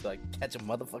else until I catch a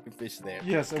motherfucking fish there.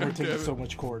 Yes, and we're God taking damn it. so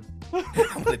much corn.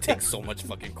 I'm gonna take so much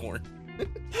fucking corn.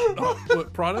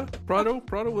 What, Prado,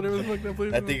 whatever the fuck that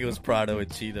place. I think it was Prado and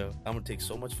Cheeto. I'm gonna take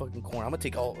so much fucking corn. I'm gonna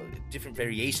take all different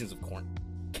variations of corn.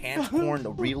 Canned corn,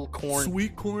 the real corn,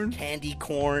 Sweet corn. candy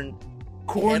corn,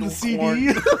 Corn kettle CD. corn.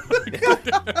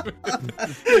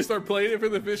 You start playing it for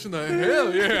the fish and the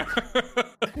hell yeah.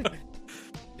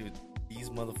 Dude, these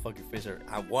motherfucking fish are.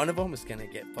 One of them is gonna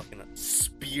get fucking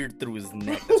speared through his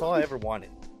neck. That's all I ever wanted.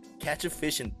 Catch a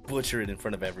fish and butcher it in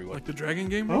front of everyone. Like the dragon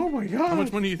game, bro? Oh my god. How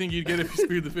much money do you think you'd get if you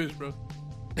speared the fish, bro?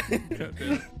 God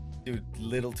damn. Dude,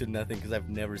 little to nothing because I've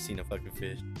never seen a fucking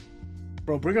fish.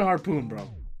 Bro, bring a harpoon, bro.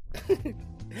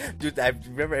 Dude, I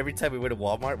remember every time we went to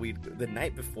Walmart, the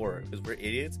night before, because we're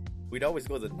idiots, we'd always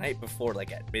go the night before,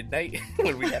 like at midnight,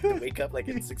 when we'd have to wake up like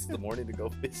at 6 in the morning to go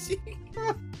fishing.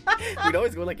 We'd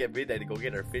always go like at midnight to go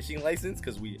get our fishing license,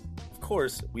 because of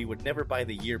course, we would never buy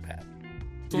the year pass.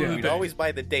 Yeah. We'd always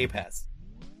buy the day pass,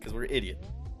 because we're idiots.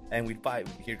 And we'd buy,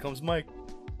 here comes Mike.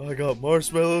 I got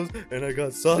marshmallows and I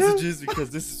got sausages because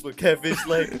this is what catfish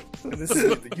like, and this is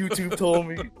what the YouTube told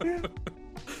me.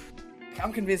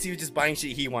 I'm convinced he was just buying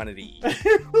shit he wanted to eat.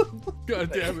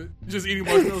 God damn it. Just eating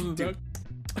marshmallows in the dark.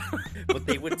 But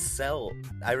they would sell.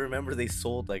 I remember they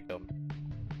sold like a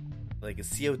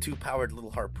CO2 powered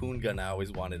little harpoon gun I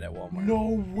always wanted at Walmart.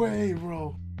 No way,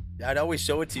 bro. I'd always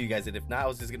show it to you guys, and if not, I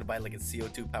was just gonna buy like a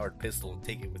CO2 powered pistol and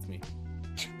take it with me.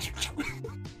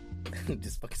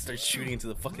 Just fucking start shooting into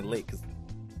the fucking lake. Cause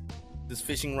this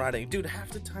fishing rod, dude, half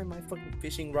the time my fucking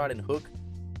fishing rod and hook,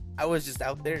 I was just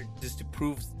out there just to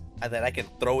prove that I can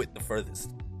throw it the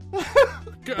furthest.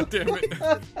 God damn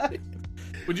it.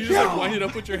 Would you just like wind it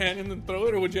up with your hand and then throw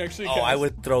it, or would you actually? I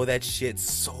would throw that shit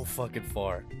so fucking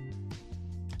far.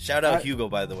 Shout out Hugo,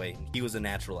 by the way. He was a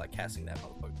natural at casting that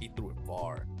motherfucker. He threw it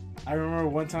far. I remember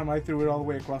one time I threw it all the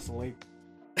way across the lake.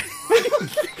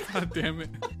 God damn it.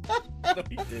 No,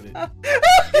 he didn't.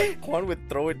 Juan would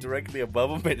throw it directly above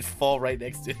him and it'd fall right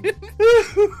next to him.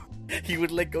 He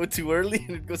would let go too early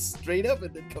and it'd go straight up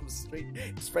and then come straight.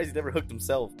 I'm surprised he never hooked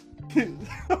himself.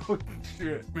 Oh,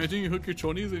 shit. Imagine you hook your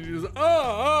chonies and you just Dude,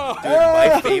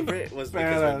 my favorite was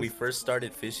because when we first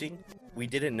started fishing, we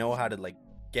didn't know how to like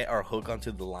get our hook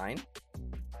onto the line,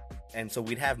 and so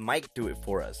we'd have Mike do it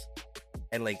for us.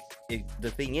 And like the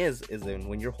thing is then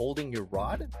when you're holding your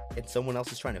rod and someone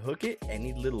else is trying to hook it,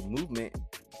 any little movement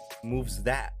moves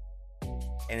that.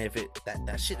 And if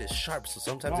that shit is sharp, so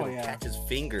sometimes it'll catch his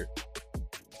finger,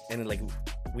 and like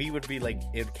we would be like,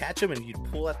 it'd catch him and you'd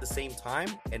pull at the same time,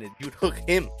 and you'd hook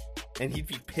him, and he'd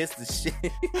be pissed as shit.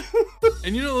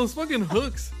 And you know those fucking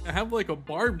hooks have like a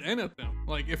barbed end at them.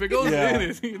 Like if it goes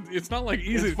in, it's not like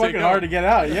easy. It's to fucking take hard out. to get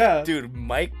out. Yeah, Dude,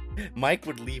 Mike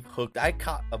would leave hooked. I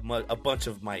caught a bunch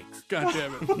of Mikes. God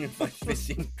damn it. In my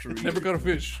fishing career. Never caught a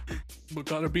fish, but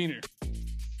caught a beaner.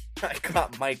 I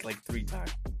caught Mike like 3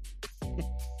 times.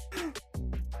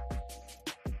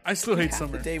 I still hate Half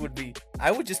summer. the day would be, I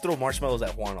would just throw marshmallows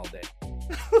at Juan all day.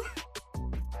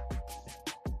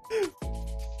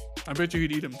 I bet you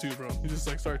he'd eat them too, bro. You just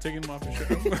like start taking them off your shirt.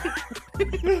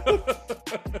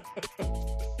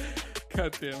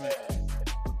 God damn it.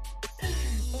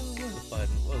 But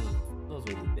those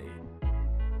were the days.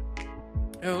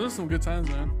 Yeah, those are some good times,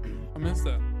 man. I miss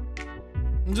that.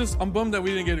 I'm bummed that we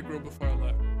didn't get a grill before I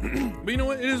left. But you know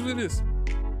what? It is what it is.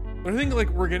 But I think like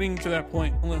we're getting to that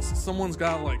point, unless someone's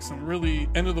got like some really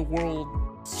end of the world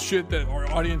shit that our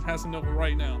audience has to know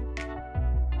right now.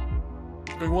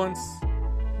 Going once,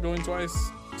 going twice,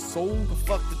 sold.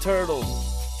 Fuck the turtles.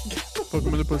 Fuck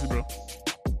them in the pussy, bro.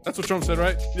 That's what Trump said,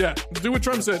 right? Yeah, do what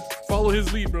Trump said. Follow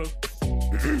his lead, bro.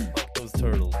 Fuck those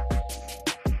turtles.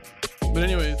 But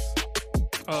anyways,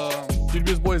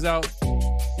 GDB's boys out.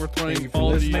 We're throwing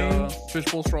all the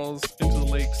fishbowl straws into the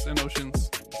lakes and oceans.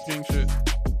 Gang shit.